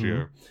it on a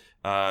Geo?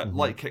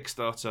 Like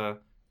Kickstarter,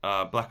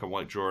 black and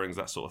white drawings,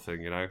 that sort of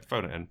thing,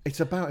 phone it in.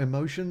 It's about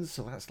emotions,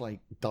 so that's like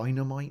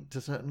dynamite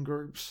to certain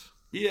groups.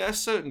 Yeah,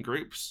 certain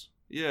groups.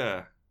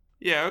 Yeah,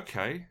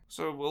 okay.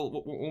 So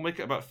we'll make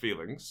it about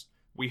feelings.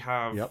 We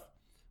have... Yep.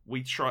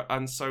 We try...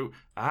 And so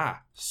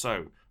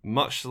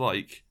much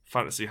like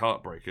Fantasy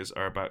Heartbreakers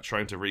are about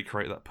trying to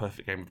recreate that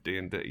perfect game of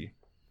D&D,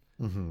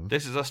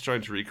 this is us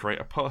trying to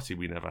recreate a party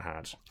we never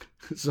had.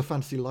 It's a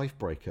fantasy life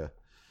breaker.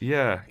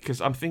 Yeah,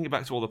 because I'm thinking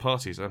back to all the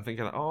parties, and I'm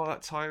thinking,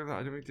 that time that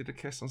I did a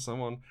kiss on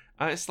someone,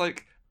 and it's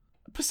like,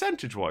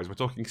 percentage-wise, we're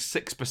talking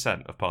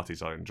 6% of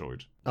parties I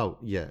enjoyed. Oh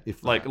yeah,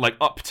 if like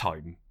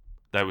uptime,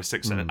 there was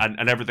 6%,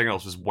 and everything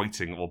else was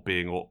waiting or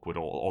being awkward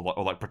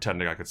or like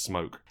pretending I could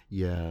smoke.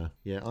 Yeah.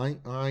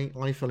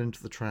 I fell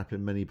into the trap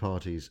in many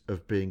parties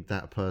of being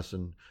that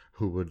person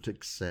who would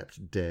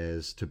accept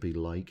dares to be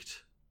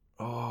liked.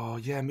 Oh,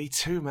 yeah, me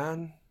too,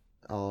 man.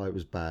 Oh, it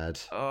was bad.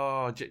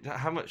 Oh,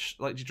 how much,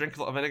 do you drink a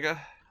lot of vinegar?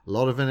 A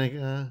lot of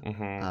vinegar,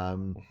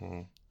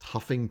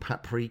 huffing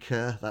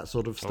paprika, that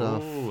sort of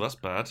stuff. Oh, that's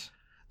bad.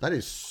 That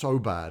is so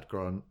bad,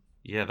 Grant.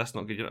 Yeah, that's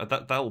not good.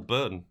 That'll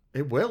burn.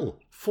 It will.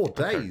 4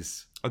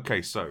 days.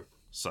 Okay, so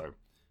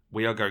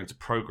we are going to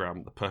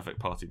program the perfect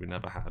party we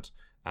never had.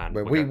 And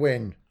where we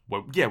win.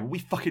 We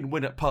fucking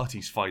win at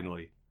parties,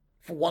 finally.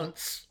 For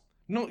once.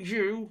 Not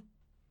you.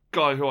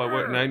 Guy who I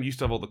won't name used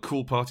to have all the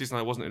cool parties and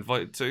I wasn't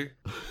invited to.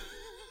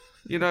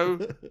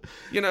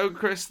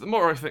 Chris, the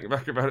more I think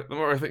back about it, the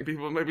more I think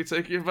people may be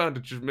taking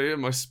advantage of me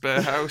in my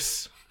spare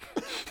house.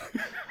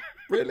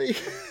 Really?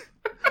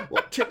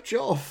 What tipped you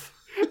off?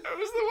 It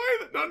was the way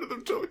that none of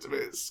them talked to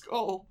me at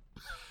school.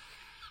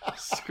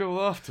 School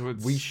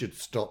afterwards. We should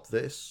stop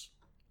this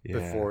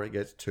before it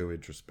gets too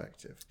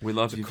introspective. We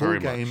love you very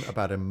much. It's a cool game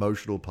about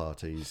emotional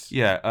parties.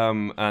 Yeah,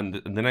 and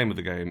the name of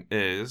the game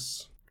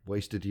is...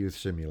 Wasted Youth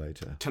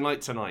Simulator.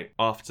 Tonight,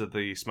 after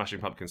the Smashing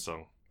Pumpkins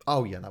song.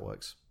 Oh yeah, that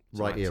works.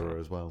 Right era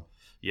as well.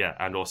 Yeah,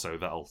 and also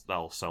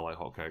that'll sell like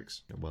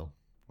hotcakes. Well,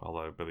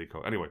 although Billy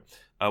Cole. Anyway,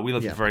 we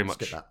love you very much.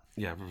 Skip that.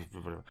 Yeah.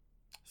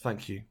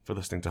 Thank you for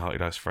listening to Hearty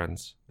Dice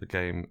Friends. The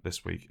game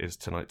this week is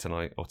Tonight,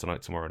 or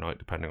Tonight Tomorrow Night,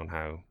 depending on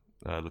how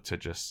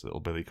litigious little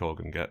Billy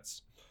Corgan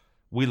gets.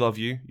 We love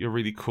you. You're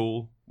really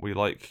cool. We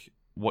like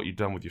what you've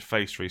done with your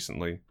face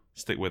recently.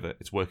 Stick with it.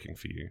 It's working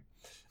for you.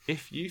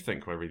 If you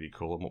think we're really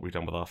cool and what we've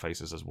done with our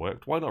faces has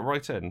worked, why not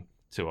write in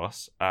to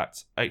us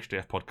at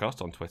HDF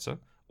Podcast on Twitter?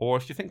 Or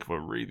if you think we're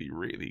really,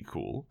 really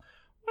cool,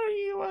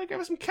 why don't you give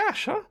us some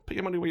cash, huh? Put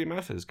your money where your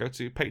mouth is. Go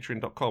to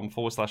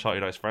patreon.com/Hearty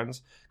Dice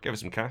Friends. Give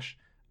us some cash.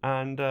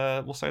 And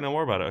we'll say no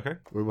more about it, okay?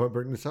 We won't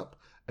bring this up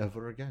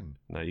ever again.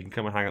 No, you can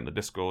come and hang out in the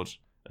Discord.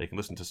 You can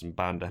listen to some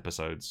banned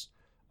episodes.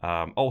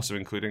 Also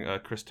including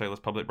Chris Taylor's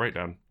Public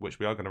Breakdown, which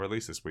we are going to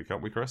release this week,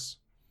 aren't we, Chris?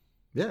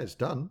 Yeah, it's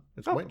done.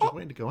 It's just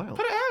waiting to go out.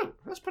 Put it out.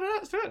 Let's put it out.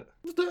 Let's do it.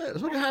 Let's do it.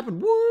 Let's make it happen.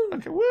 Woo!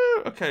 Okay,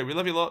 woo! Okay, we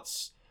love you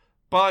lots.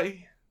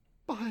 Bye.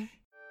 Bye.